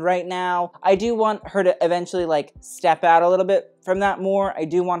brand right now. I do want her to eventually like step out a little bit from that more. I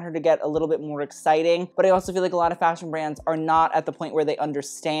do want her to get a little bit more exciting, but I also feel like a lot of fashion brands are not at the point where they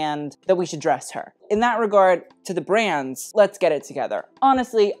understand that we should dress her. In that regard, to the brands, let's get it together.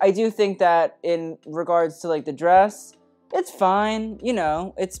 Honestly, I do think that in regards to like the dress, it's fine. You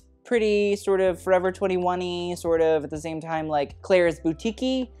know, it's pretty sort of Forever 21-y, sort of at the same time like Claire's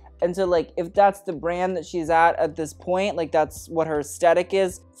boutique-y. And so like, if that's the brand that she's at this point, like that's what her aesthetic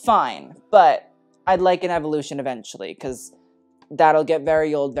is, fine. But I'd like an evolution eventually, because that'll get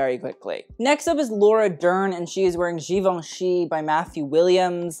very old very quickly. Next up is Laura Dern, and she is wearing Givenchy by Matthew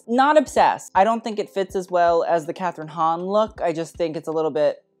Williams. Not obsessed. I don't think it fits as well as the Catherine Hahn look. I just think it's a little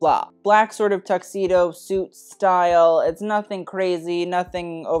bit blah. Black sort of tuxedo suit style. It's nothing crazy,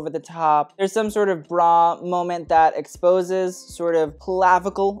 nothing over the top. There's some sort of bra moment that exposes sort of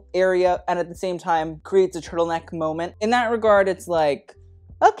clavicle area and at the same time creates a turtleneck moment. In that regard, it's like,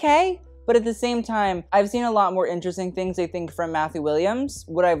 okay. But at the same time, I've seen a lot more interesting things, I think, from Matthew Williams.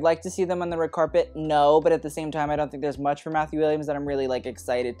 Would I like to see them on the red carpet? No, but at the same time, I don't think there's much for Matthew Williams that I'm really, like,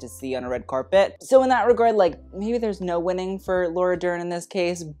 excited to see on a red carpet. So in that regard, like, maybe there's no winning for Laura Dern in this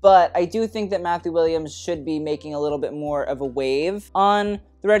case, but I do think that Matthew Williams should be making a little bit more of a wave on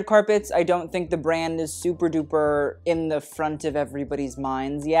the red carpets. I don't think the brand is super duper in the front of everybody's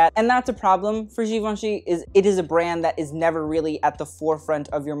minds yet. And that's a problem for Givenchy, is it is a brand that is never really at the forefront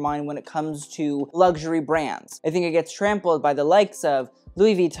of your mind when it comes to luxury brands. I think it gets trampled by the likes of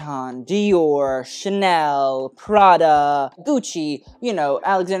Louis Vuitton, Dior, Chanel, Prada, Gucci, you know,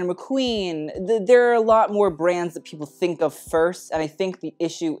 Alexander McQueen. There are a lot more brands that people think of first, and I think the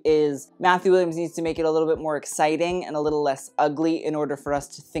issue is Matthew Williams needs to make it a little bit more exciting and a little less ugly in order for us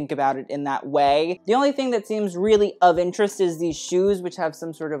to think about it in that way. The only thing that seems really of interest is these shoes, which have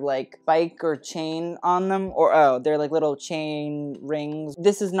some sort of like spike or chain on them, or oh, they're like little chain rings.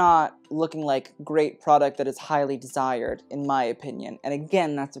 This is not looking like great product that is highly desired, in my opinion. And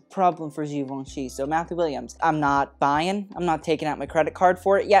again, that's a problem for Givenchy. So Matthew Williams, I'm not buying. I'm not taking out my credit card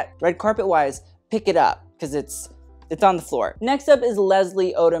for it yet. Red carpet wise, pick it up, because it's It's on the floor. Next up is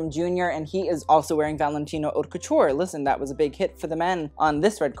Leslie Odom Jr., and he is also wearing Valentino Haute Couture. Listen, that was a big hit for the men on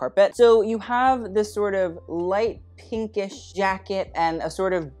this red carpet. So you have this sort of light pinkish jacket and a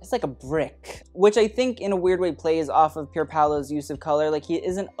sort of, it's like a brick, which I think in a weird way plays off of Pier Paolo's use of color. Like, he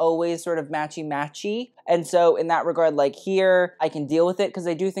isn't always sort of matchy-matchy. And so in that regard, like here, I can deal with it because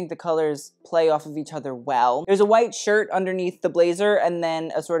I do think the colors play off of each other well. There's a white shirt underneath the blazer and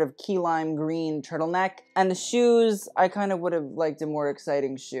then a sort of key lime green turtleneck. And the shoes, I kind of would have liked a more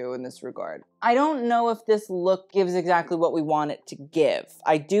exciting shoe in this regard. I don't know if this look gives exactly what we want it to give.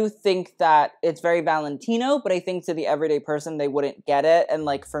 I do think that it's very Valentino, but I think to the everyday person, they wouldn't get it. And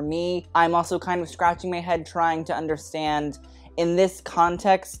like for me, I'm also kind of scratching my head trying to understand in this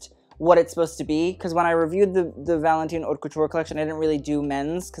context what it's supposed to be. Because when I reviewed the Valentino Haute Couture collection, I didn't really do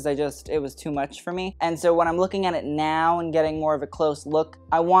men's because it was too much for me. And so when I'm looking at it now and getting more of a close look,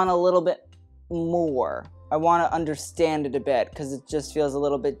 I want a little bit more. I want to understand it a bit because it just feels a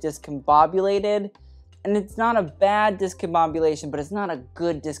little bit discombobulated. And it's not a bad discombobulation, but it's not a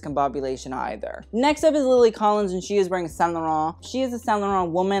good discombobulation either. Next up is Lily Collins, and she is wearing Saint Laurent. She is a Saint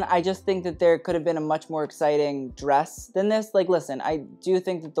Laurent woman. I just think that there could have been a much more exciting dress than this. Like, listen, I do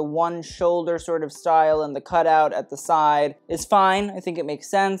think that the one shoulder sort of style and the cutout at the side is fine. I think it makes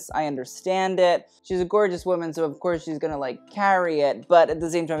sense. I understand it. She's a gorgeous woman, so of course she's gonna like carry it, but at the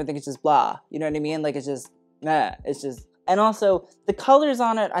same time, I think it's just blah. You know what I mean? Like, it's just, nah, it's just, and also the colors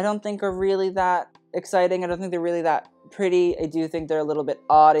on it, I don't think are really that exciting. I don't think they're really that pretty. I do think they're a little bit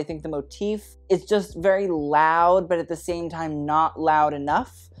odd. I think the motif is just very loud, but at the same time not loud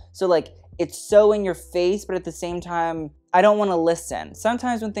enough. So like it's so in your face, but at the same time, I don't want to listen.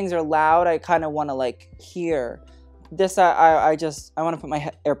 Sometimes when things are loud, I kind of want to like hear. This, I want to put my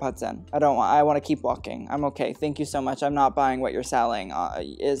AirPods in. I want to keep walking. I'm okay. Thank you so much. I'm not buying what you're selling.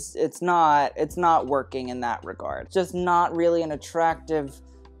 It's not working in that regard. Just not really an attractive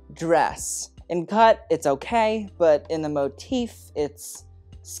dress. In cut, it's okay, but in the motif, it's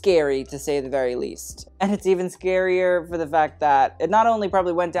scary to say the very least. And it's even scarier for the fact that it not only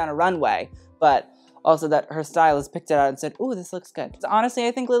probably went down a runway, but also that her stylist picked it out and said, ooh, this looks good. So honestly,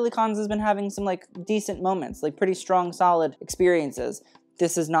 I think Lily Collins has been having some like decent moments, like pretty strong, solid experiences.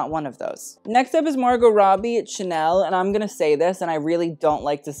 This is not one of those. Next up is Margot Robbie at Chanel, and I'm gonna say this, and I really don't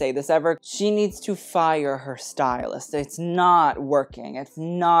like to say this ever. She needs to fire her stylist. It's not working. It's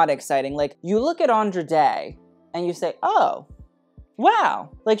not exciting. Like, you look at Andra Day, and you say, oh,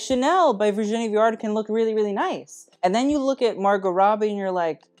 wow. Like, Chanel by Virginie Viard can look really, really nice. And then you look at Margot Robbie, and you're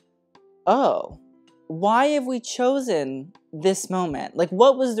like, oh, why have we chosen this moment? Like,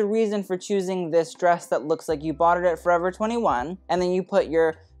 what was the reason for choosing this dress that looks like you bought it at Forever 21 and then you put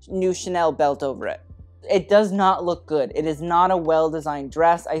your new Chanel belt over it? It does not look good. It is not a well-designed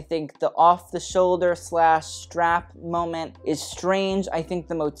dress. I think the off-the-shoulder / strap moment is strange. I think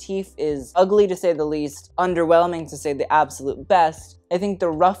the motif is ugly to say the least, underwhelming to say the absolute best. I think the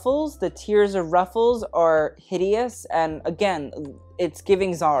ruffles, the tiers of ruffles are hideous, and again, it's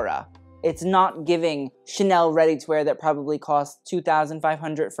giving Zara. It's not giving Chanel ready-to-wear that probably cost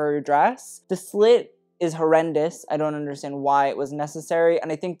 $2,500 for a dress. The slit is horrendous. I don't understand why it was necessary.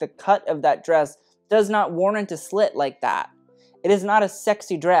 And I think the cut of that dress does not warrant a slit like that. It is not a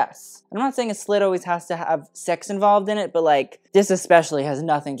sexy dress. I'm not saying a slit always has to have sex involved in it, but like, this especially has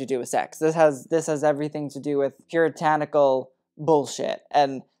nothing to do with sex. This has everything to do with puritanical bullshit.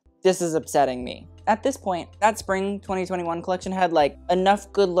 And this is upsetting me. At this point, that spring 2021 collection had like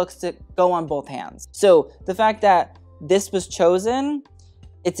enough good looks to go on both hands. So the fact that this was chosen,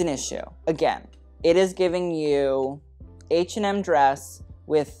 it's an issue. Again, it is giving you H&M dress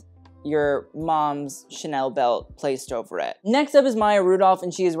with your mom's Chanel belt placed over it. Next up is Maya Rudolph,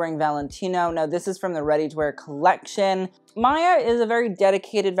 and she is wearing Valentino. Now this is from the ready-to-wear collection. Maya is a very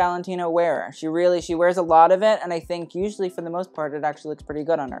dedicated Valentino wearer. She wears a lot of it, and I think usually for the most part, it actually looks pretty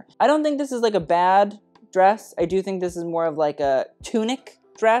good on her. I don't think this is like a bad dress. I do think this is more of like a tunic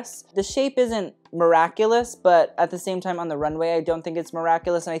dress. The shape isn't miraculous, but at the same time on the runway, I don't think it's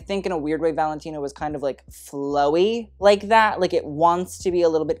miraculous. And I think in a weird way, Valentino was kind of like flowy like that. Like it wants to be a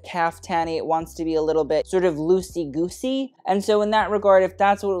little bit caftan-y. It wants to be a little bit sort of loosey-goosey. And so in that regard, if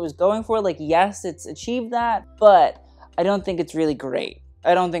that's what it was going for, like, yes, it's achieved that, but I don't think it's really great.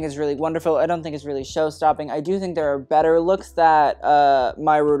 I don't think it's really wonderful. I don't think it's really show-stopping. I do think there are better looks that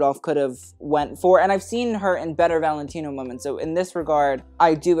Maya Rudolph could have went for, and I've seen her in better Valentino moments. So in this regard,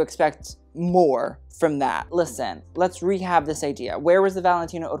 I do expect more from that. Listen, let's rehab this idea. Where was the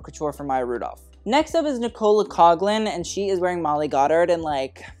Valentino Haute Couture for Maya Rudolph? Next up is Nicola Coughlin, and she is wearing Molly Goddard, and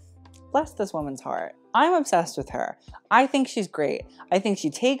like, bless this woman's heart. I'm obsessed with her. I think she's great. I think she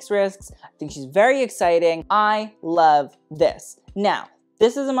takes risks. I think she's very exciting. I love this. Now,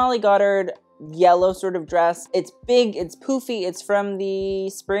 this is a Molly Goddard yellow sort of dress. It's big, it's poofy, it's from the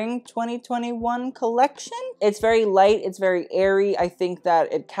spring 2021 collection. It's very light, it's very airy. I think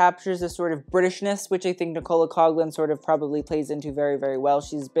that it captures a sort of Britishness, which I think Nicola Coughlin sort of probably plays into very, very well.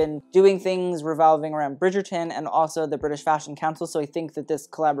 She's been doing things revolving around Bridgerton and also the British Fashion Council, so I think that this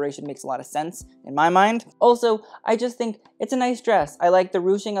collaboration makes a lot of sense in my mind. Also, I just think it's a nice dress. I like the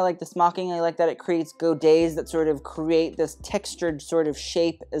ruching, I like the smocking, I like that it creates godets that sort of create this textured sort of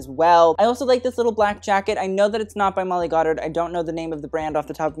shape as well. I also like this little black jacket. I know that it's not by Molly Goddard. I don't know the name of the brand off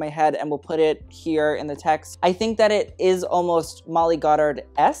the top of my head, and we'll put it here in the text. I think that it is almost Molly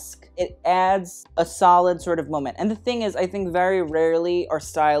Goddard-esque. It adds a solid sort of moment. And the thing is, I think very rarely are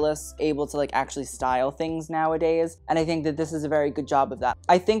stylists able to like actually style things nowadays. And I think that this is a very good job of that.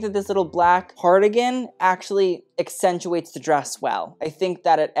 I think that this little black cardigan actually accentuates the dress well. I think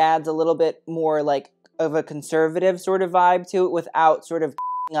that it adds a little bit more like of a conservative sort of vibe to it without sort of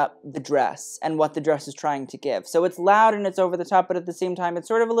up the dress and what the dress is trying to give. So it's loud and it's over the top, but at the same time, it's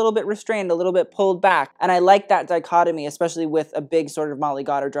sort of a little bit restrained, a little bit pulled back. And I like that dichotomy, especially with a big sort of Molly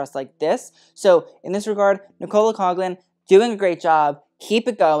Goddard dress like this. So in this regard, Nicola Coughlin doing a great job. Keep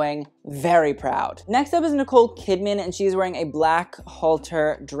it going. Very proud. Next up is Nicole Kidman, and she's wearing a black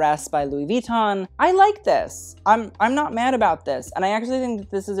halter dress by Louis Vuitton. I like this. I'm not mad about this, and I actually think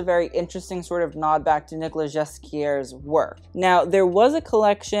that this is a very interesting sort of nod back to Nicola Ghesquiere's work. Now, there was a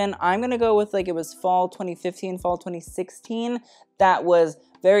collection, I'm gonna go with like it was fall 2015, fall 2016, that was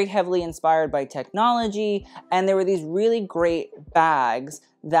very heavily inspired by technology, and there were these really great bags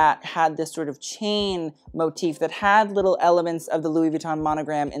that had this sort of chain motif that had little elements of the Louis Vuitton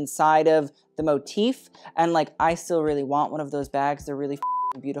monogram inside of the motif. And like, I still really want one of those bags. They're really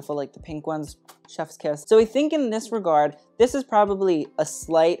beautiful, like the pink ones, chef's kiss. So I think in this regard, this is probably a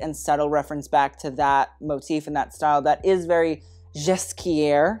slight and subtle reference back to that motif and that style that is very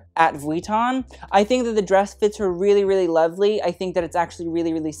Ghesquiere at Vuitton. I think that the dress fits her really, really lovely. I think that it's actually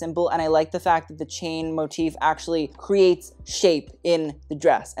really, really simple, and I like the fact that the chain motif actually creates shape in the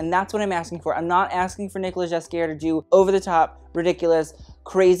dress, and that's what I'm asking for. I'm not asking for Nicola Ghesquiere to do over-the-top, ridiculous,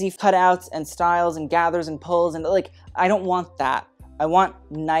 crazy cutouts and styles and gathers and pulls, and like, I don't want that. I want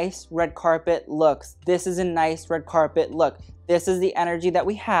nice red carpet looks. This is a nice red carpet look. This is the energy that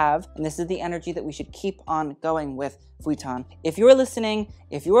we have, and this is the energy that we should keep on going with Vuitton. If you're listening,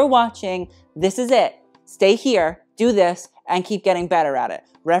 if you're watching, this is it. Stay here, do this, and keep getting better at it.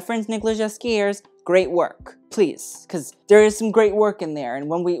 Reference Nicola Ghesquiere's great work, please, because there is some great work in there, and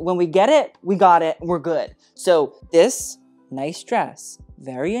when we get it, we got it, we're good. So this nice dress,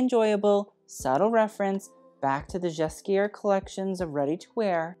 very enjoyable, subtle reference, back to the Ghesquiere collections of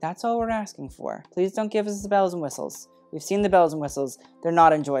ready-to-wear. That's all we're asking for. Please don't give us the bells and whistles. We've seen the bells and whistles. They're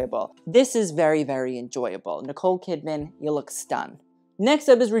not enjoyable. This is very, very enjoyable. Nicole Kidman, you look stunned. Next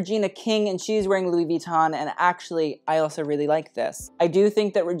up is Regina King, and she's wearing Louis Vuitton, and actually, I also really like this. I do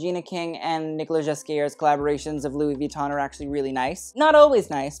think that Regina King and Nicola Ghesquiere's collaborations of Louis Vuitton are actually really nice. Not always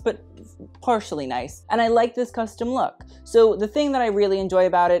nice, but partially nice. And I like this custom look. So the thing that I really enjoy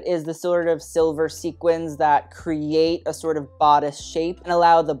about it is the sort of silver sequins that create a sort of bodice shape and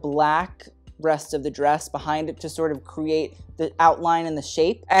allow the black rest of the dress behind it to sort of create the outline and the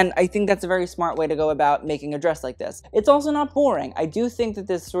shape. And I think that's a very smart way to go about making a dress like this. It's also not boring. I do think that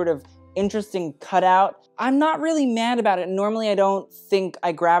this sort of interesting cutout, I'm not really mad about it. Normally, I don't think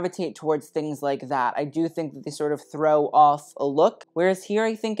I gravitate towards things like that. I do think that they sort of throw off a look, whereas here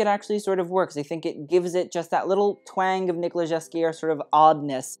I think it actually sort of works. I think it gives it just that little twang of Nicola Ghesquiere sort of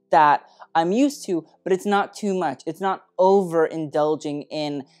oddness that I'm used to, but it's not too much. It's not overindulging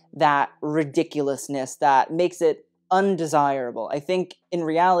in that ridiculousness that makes it undesirable. I think in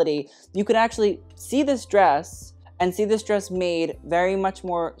reality, you could actually see this dress and see this dress made very much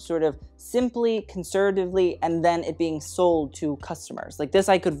more sort of simply, conservatively, and then it being sold to customers. Like this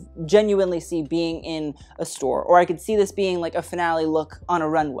I could genuinely see being in a store, or I could see this being like a finale look on a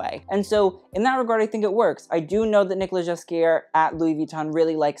runway. And so in that regard, I think it works. I do know that Nicola Ghesquiere at Louis Vuitton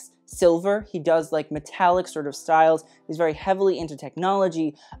really likes silver. He does like metallic sort of styles. He's very heavily into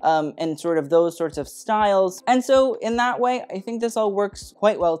technology and sort of those sorts of styles. And so in that way, I think this all works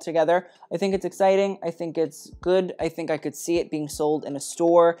quite well together. I think it's exciting. I think it's good. I think I could see it being sold in a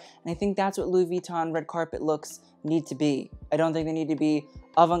store. And I think that's what Louis Vuitton red carpet looks need to be. I don't think they need to be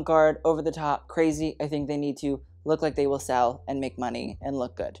avant-garde, over the top, crazy. I think they need to look like they will sell and make money and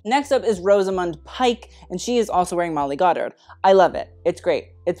look good. Next up is Rosamund Pike, and she is also wearing Molly Goddard. I love it. It's great.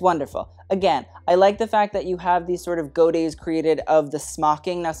 It's wonderful. Again, I like the fact that you have these sort of godets created of the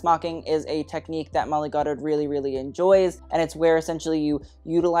smocking. Now, smocking is a technique that Molly Goddard really, really enjoys, and it's where essentially you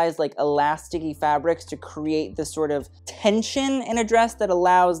utilize like elasticy fabrics to create this sort of tension in a dress that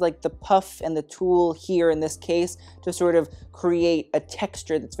allows like the puff and the tulle here in this case to sort of create a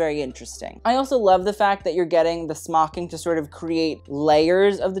texture that's very interesting. I also love the fact that you're getting the smocking to sort of create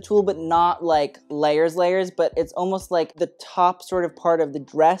layers of the tulle, but not like layers, but it's almost like the top sort of part of the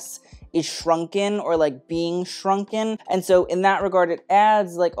dress is shrunken or like being shrunken. And so in that regard, it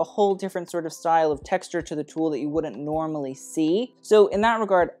adds like a whole different sort of style of texture to the tulle that you wouldn't normally see. So in that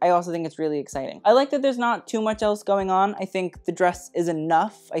regard, I also think it's really exciting. I like that there's not too much else going on. I think the dress is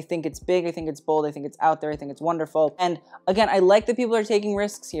enough. I think it's big. I think it's bold. I think it's out there. I think it's wonderful. And again, I like that people are taking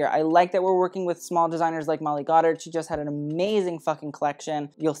risks here. I like that we're working with small designers like Molly Goddard. She just had an amazing fucking collection.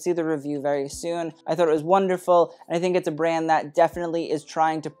 You'll see the review very soon. I thought it was wonderful. And I think it's a brand that definitely is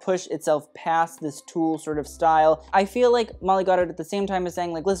trying to push itself past this tulle sort of style. I feel like Molly Goddard at the same time is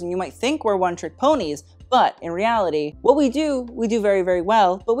saying like, listen, you might think we're one-trick ponies, but in reality, what we do very, very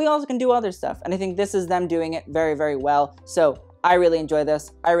well, but we also can do other stuff. And I think this is them doing it very, very well. So I really enjoy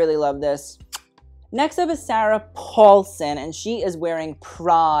this. I really love this. Next up is Sarah Paulson, and she is wearing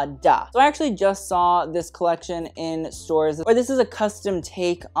Prada. So I actually just saw this collection in stores, or this is a custom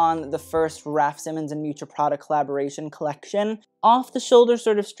take on the first Raf Simons and Miuccia Prada collaboration collection. Off the shoulder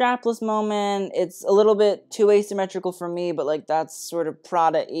sort of strapless moment. It's a little bit too asymmetrical for me, but like that's sort of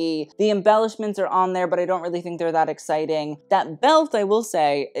Prada-y. The embellishments are on there, but I don't really think they're that exciting. That belt, I will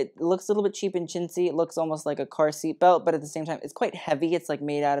say, it looks a little bit cheap and chintzy. It looks almost like a car seat belt, but at the same time, it's quite heavy. It's like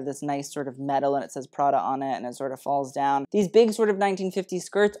made out of this nice sort of metal, and it says Prada on it, and it sort of falls down. These big sort of 1950s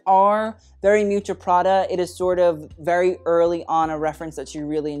skirts are very Miuccia Prada. It is sort of very early on a reference that she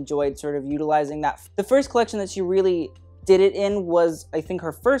really enjoyed sort of utilizing that. The first collection that she really did it in was, I think,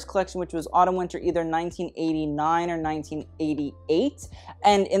 her first collection, which was Autumn Winter either 1989 or 1988.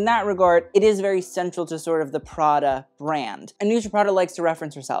 And in that regard, it is very central to sort of the Prada brand. And Miuccia Prada likes to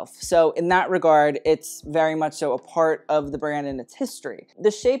reference herself. So in that regard, it's very much so a part of the brand and its history. The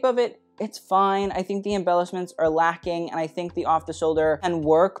shape of it, it's fine. I think the embellishments are lacking, and I think the off the shoulder can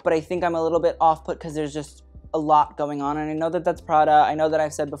work, but I think I'm a little bit off put because there's just a lot going on, and I know that that's Prada. I know that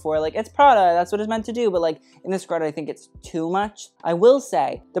I've said before, like, it's Prada, that's what it's meant to do, but like, in this regard, I think it's too much. I will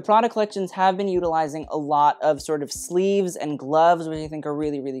say, the Prada collections have been utilizing a lot of sort of sleeves and gloves, which I think are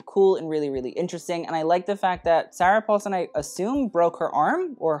really, really cool and really, really interesting, and I like the fact that Sarah Paulson, I assume, broke her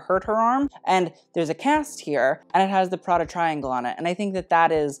arm or hurt her arm, and there's a cast here, and it has the Prada triangle on it, and I think that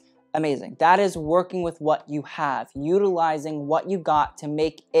that is amazing. That is working with what you have, utilizing what you got to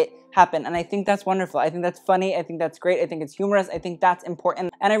make it happen. And I think that's wonderful. I think that's funny. I think that's great. I think it's humorous. I think that's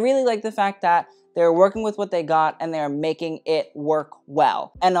important. And I really like the fact that they're working with what they got and they're making it work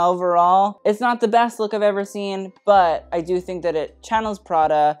well. And overall, it's not the best look I've ever seen, but I do think that it channels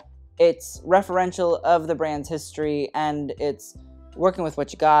Prada. It's referential of the brand's history, and it's working with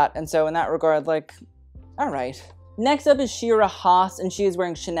what you got. And so in that regard, like, all right. Next up is Shira Haas, and she is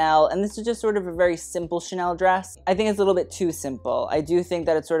wearing Chanel, and this is just sort of a very simple Chanel dress. I think it's a little bit too simple. I do think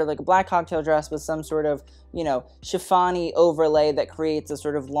that it's sort of like a black cocktail dress with some sort of, you know, chiffon-y overlay that creates a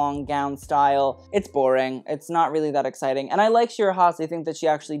sort of long gown style. It's boring. It's not really that exciting. And I like Shira Haas. I think that she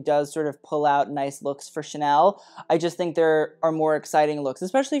actually does sort of pull out nice looks for Chanel. I just think there are more exciting looks,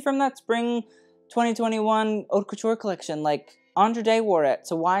 especially from that spring 2021 Haute Couture collection. Like, Andra Day wore it,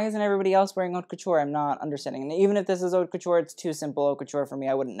 so why isn't everybody else wearing Haute Couture? I'm not understanding. And even if this is Haute Couture, it's too simple Haute Couture for me.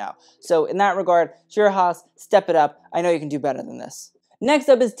 I wouldn't know. So in that regard, Shira Haas, step it up. I know you can do better than this. Next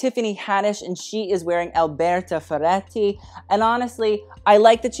up is Tiffany Haddish, and she is wearing Alberta Ferretti. And honestly, I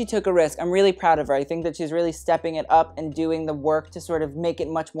like that she took a risk. I'm really proud of her. I think that she's really stepping it up and doing the work to sort of make it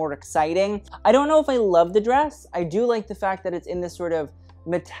much more exciting. I don't know if I love the dress. I do like the fact that it's in this sort of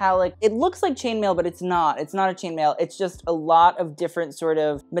metallic, it looks like chainmail, but it's not a chainmail. It's just a lot of different sort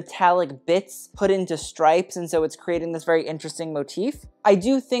of metallic bits put into stripes, and so it's creating this very interesting motif. I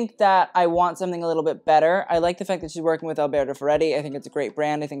do think that I want something a little bit better. I like the fact that she's working with Alberta Ferretti. I think it's a great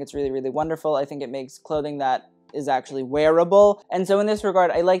brand. I think it's really, really wonderful. I think it makes clothing that is actually wearable. And so in this regard,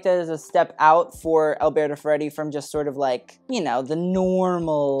 I like that as a step out for Alberta Ferretti from just sort of like, you know, the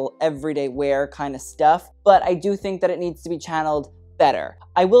normal everyday wear kind of stuff. But I do think that it needs to be channeled better.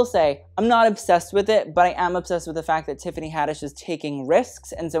 I will say, I'm not obsessed with it, but I am obsessed with the fact that Tiffany Haddish is taking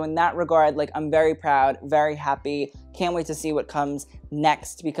risks. And so in that regard, like, I'm very proud, very happy. Can't wait to see what comes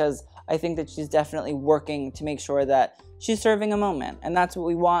next, because I think that she's definitely working to make sure that she's serving a moment. And that's what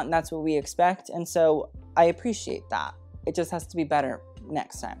we want, and that's what we expect. And so I appreciate that. It just has to be better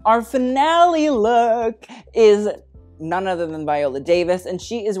next time. Our finale look is none other than Viola Davis, and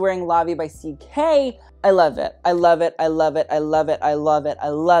she is wearing Lavie by CK. I love it. I love it. I love it. I love it. I love it. I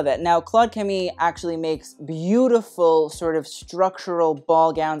love it. Now, Claude Camille actually makes beautiful sort of structural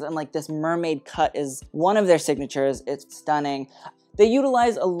ball gowns, and like this mermaid cut is one of their signatures. It's stunning. They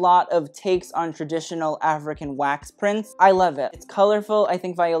utilize a lot of takes on traditional African wax prints. I love it. It's colorful. I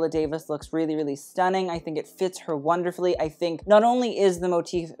think Viola Davis looks really, really stunning. I think it fits her wonderfully. I think not only is the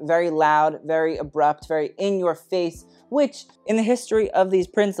motif very loud, very abrupt, very in your face, which in the history of these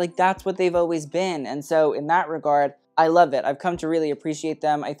prints, like that's what they've always been. And so in that regard, I love it. I've come to really appreciate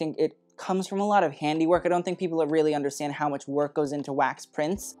them. I think it comes from a lot of handiwork. I don't think people really understand how much work goes into wax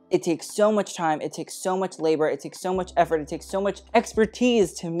prints. It takes so much time, it takes so much labor, it takes so much effort, it takes so much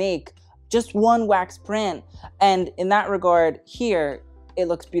expertise to make just one wax print. And in that regard, here, it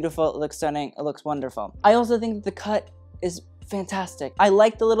looks beautiful, it looks stunning, it looks wonderful. I also think that the cut is fantastic. I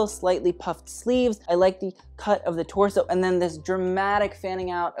like the little slightly puffed sleeves. I like the cut of the torso, and then this dramatic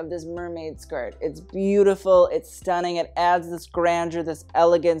fanning out of this mermaid skirt. It's beautiful, it's stunning, it adds this grandeur, this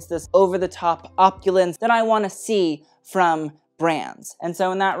elegance, this over-the-top opulence that I want to see from brands. And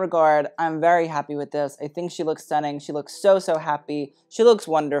so in that regard, I'm very happy with this. I think she looks stunning. She looks so, so happy. She looks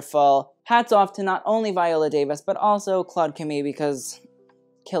wonderful. Hats off to not only Viola Davis, but also Claude Camille, because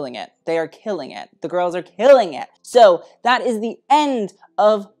killing it. They are killing it. The girls are killing it. So that is the end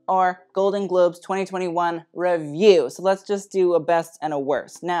of our Golden Globes 2021 review. So let's just do a best and a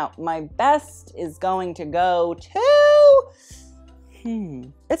worst. Now, my best is going to go to,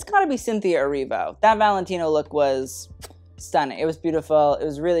 it's gotta be Cynthia Erivo. That Valentino look was stunning. It was beautiful. It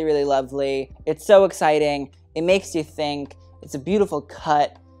was really, really lovely. It's so exciting. It makes you think. It's a beautiful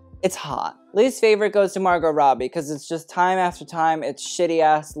cut. It's hot. Least favorite goes to Margot Robbie because it's just time after time, it's shitty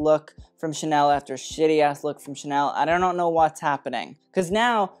ass look from Chanel after shitty ass look from Chanel. I don't know what's happening. Because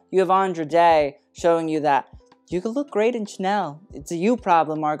now you have Andra Day showing you that you could look great in Chanel. It's a you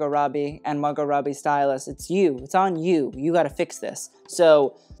problem, Margot Robbie and Margot Robbie Stylist. It's you. It's on you. You got to fix this.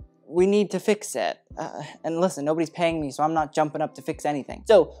 So we need to fix it. And listen, nobody's paying me, so I'm not jumping up to fix anything.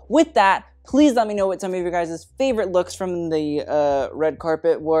 So with that, please let me know what some of your guys' favorite looks from the red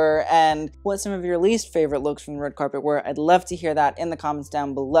carpet were and what some of your least favorite looks from the red carpet were. I'd love to hear that in the comments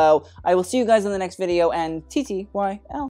down below. I will see you guys in the next video, and TTYL.